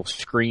digital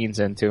screens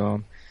into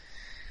them.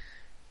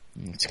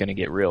 It's going to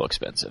get real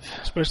expensive.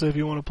 Especially if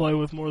you want to play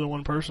with more than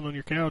one person on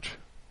your couch.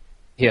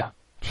 Yeah.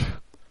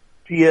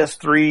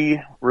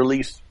 PS3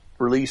 release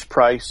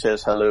price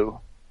says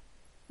hello.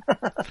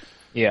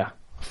 Yeah.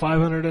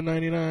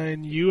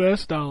 $599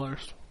 US.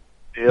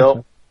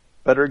 Yep.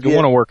 Better You get.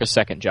 want to work a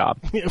second job.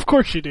 Yeah, of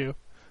course you do.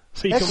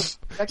 So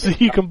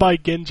you can buy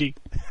Genji.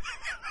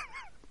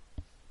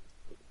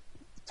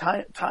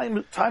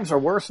 Times are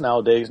worse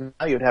nowadays.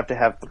 Now you'd have to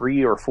have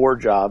 3 or 4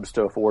 jobs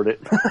to afford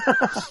it.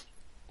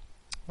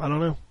 I don't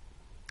know.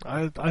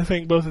 I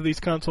think both of these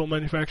console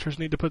manufacturers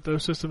need to put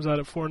those systems out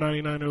at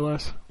 $499 or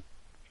less.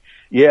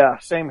 Yeah,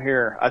 same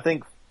here. I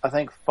think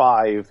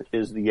 5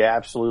 is the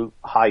absolute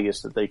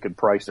highest that they could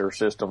price their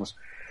systems,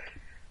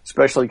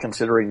 especially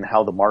considering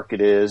how the market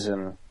is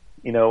and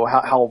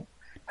how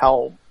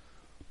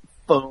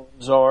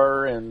phones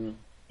are and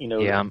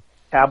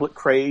tablet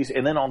craze,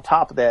 and then on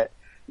top of that,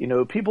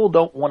 people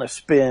don't want to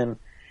spend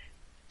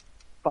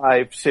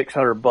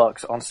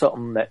 $500-600 on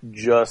something that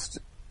just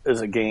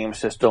is a game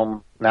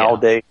system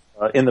nowadays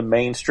in the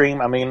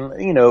mainstream. I mean,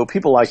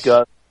 people like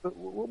us,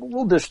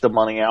 we'll dish the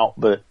money out,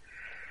 but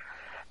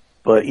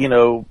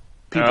people.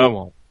 I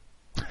won't.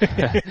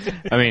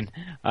 I mean,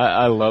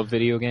 I love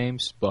video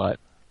games, but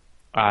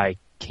I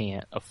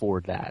can't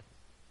afford that.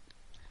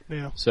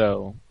 Yeah.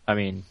 So, I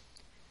mean,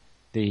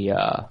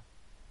 if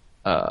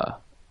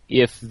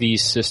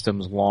these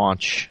systems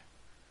launch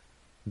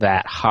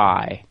that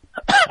high,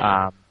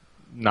 I'm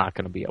not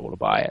going to be able to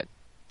buy it.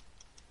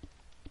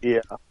 Yeah.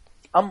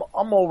 I'm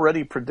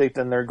already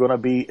predicting they're going to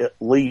be at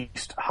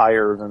least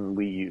higher than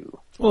Wii U.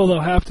 Well, they'll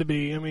have to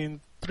be. I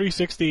mean,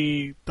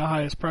 360, the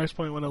highest price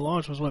point when it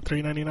launched was what,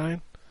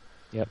 $399?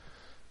 Yep.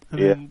 And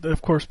then,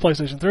 of course,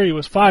 PlayStation 3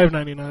 was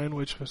 $599,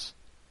 which was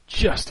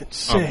just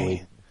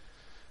insane.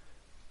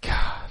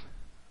 God,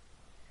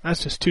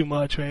 that's just too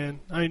much,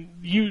 man. I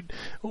mean,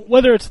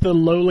 whether it's the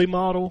lowly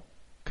model,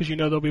 because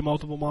there'll be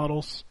multiple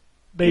models,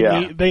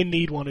 they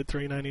need one at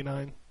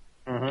 $399.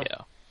 Mm-hmm.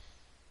 Yeah.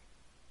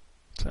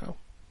 So,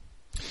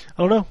 I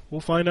don't know.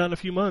 We'll find out in a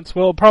few months.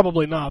 Well,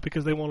 probably not,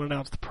 because they won't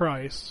announce the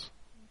price.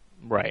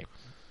 Right.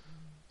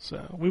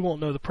 So, we won't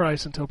know the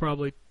price until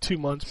probably 2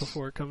 months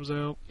before it comes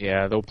out.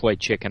 Yeah, they'll play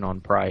chicken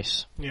on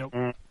price. Yep.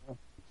 Mm-hmm.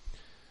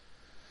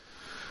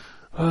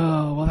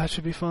 Oh, well, that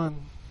should be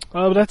fun.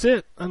 But that's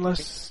it,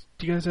 unless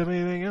do you guys have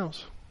anything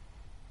else?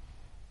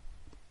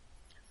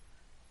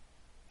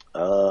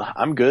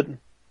 I'm good.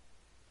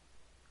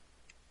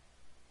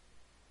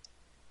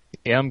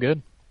 Yeah, I'm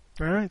good.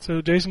 All right,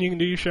 so Jason, you can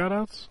do your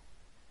shout-outs?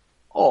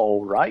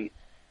 All right.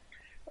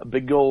 A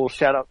big old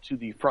shout out to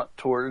the Front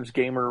Tours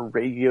Gamer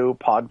Radio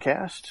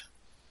podcast.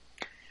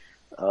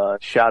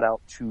 Shout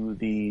out to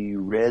the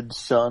Red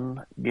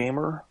Sun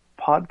Gamer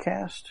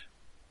podcast.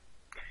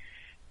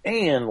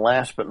 And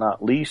last but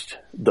not least,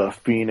 the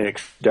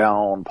Phoenix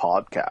Down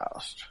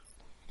podcast.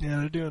 Yeah,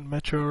 they're doing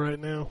Metro right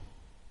now.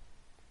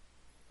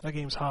 That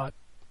game's hot.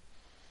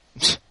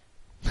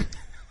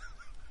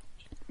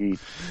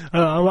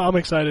 I'm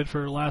excited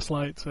for Last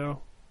Light,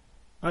 so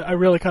I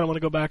really kind of want to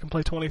go back and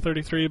play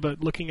 2033,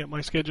 but looking at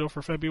my schedule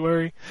for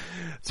February,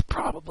 it's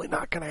probably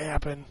not going to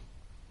happen.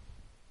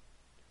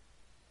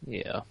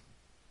 Yeah.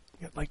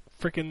 Got like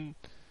freaking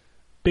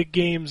big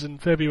games in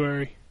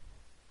February.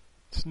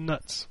 It's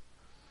nuts.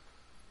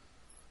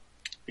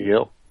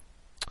 Yep.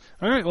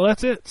 All right, well,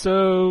 that's it.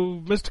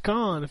 So, Mr.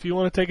 Khan, if you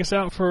want to take us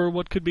out for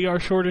what could be our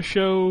shortest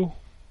show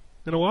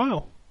in a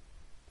while.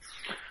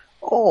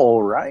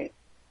 All right.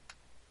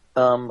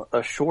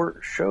 A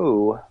short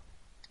show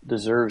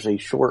deserves a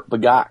short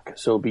bagak,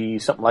 so it'll be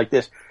something like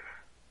this.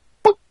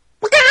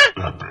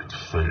 Epic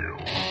fail.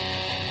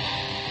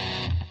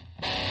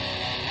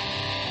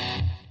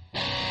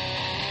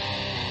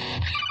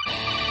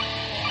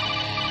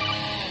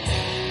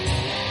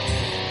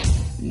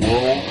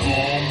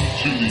 Welcome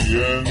to the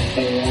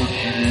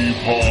N4G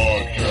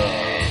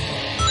podcast.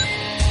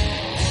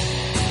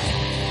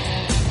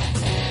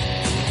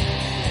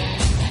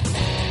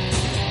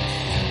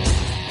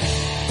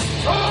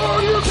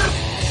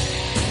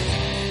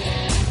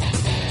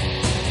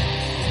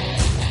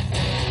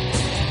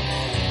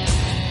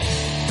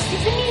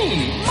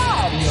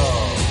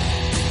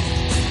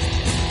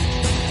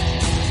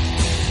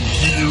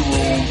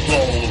 Zero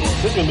tolerance.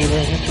 This is going to be a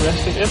very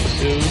interesting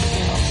episode.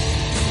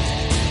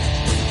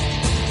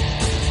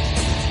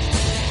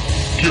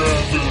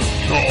 Gavin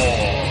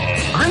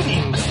Con.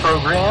 Greetings,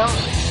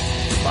 programs.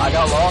 I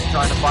got lost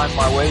trying to find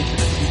my way to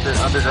the secret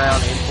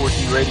underground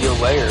N4G radio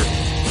lair.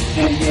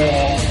 The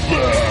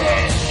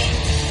Wombat.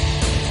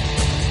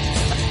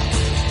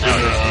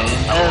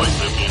 I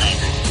always live being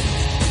angry.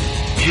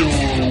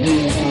 Killer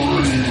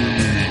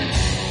Wolverine.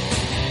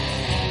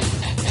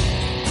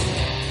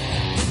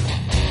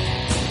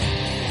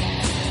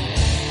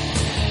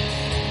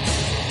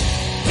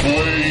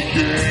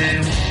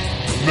 games,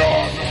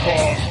 not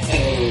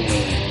consoles.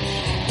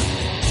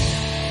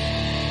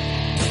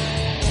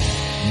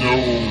 No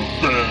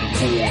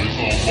fanboys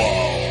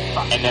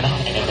allowed. And then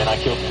I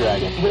killed the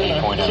dragon.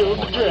 8.0. Killed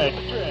the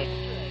dragon.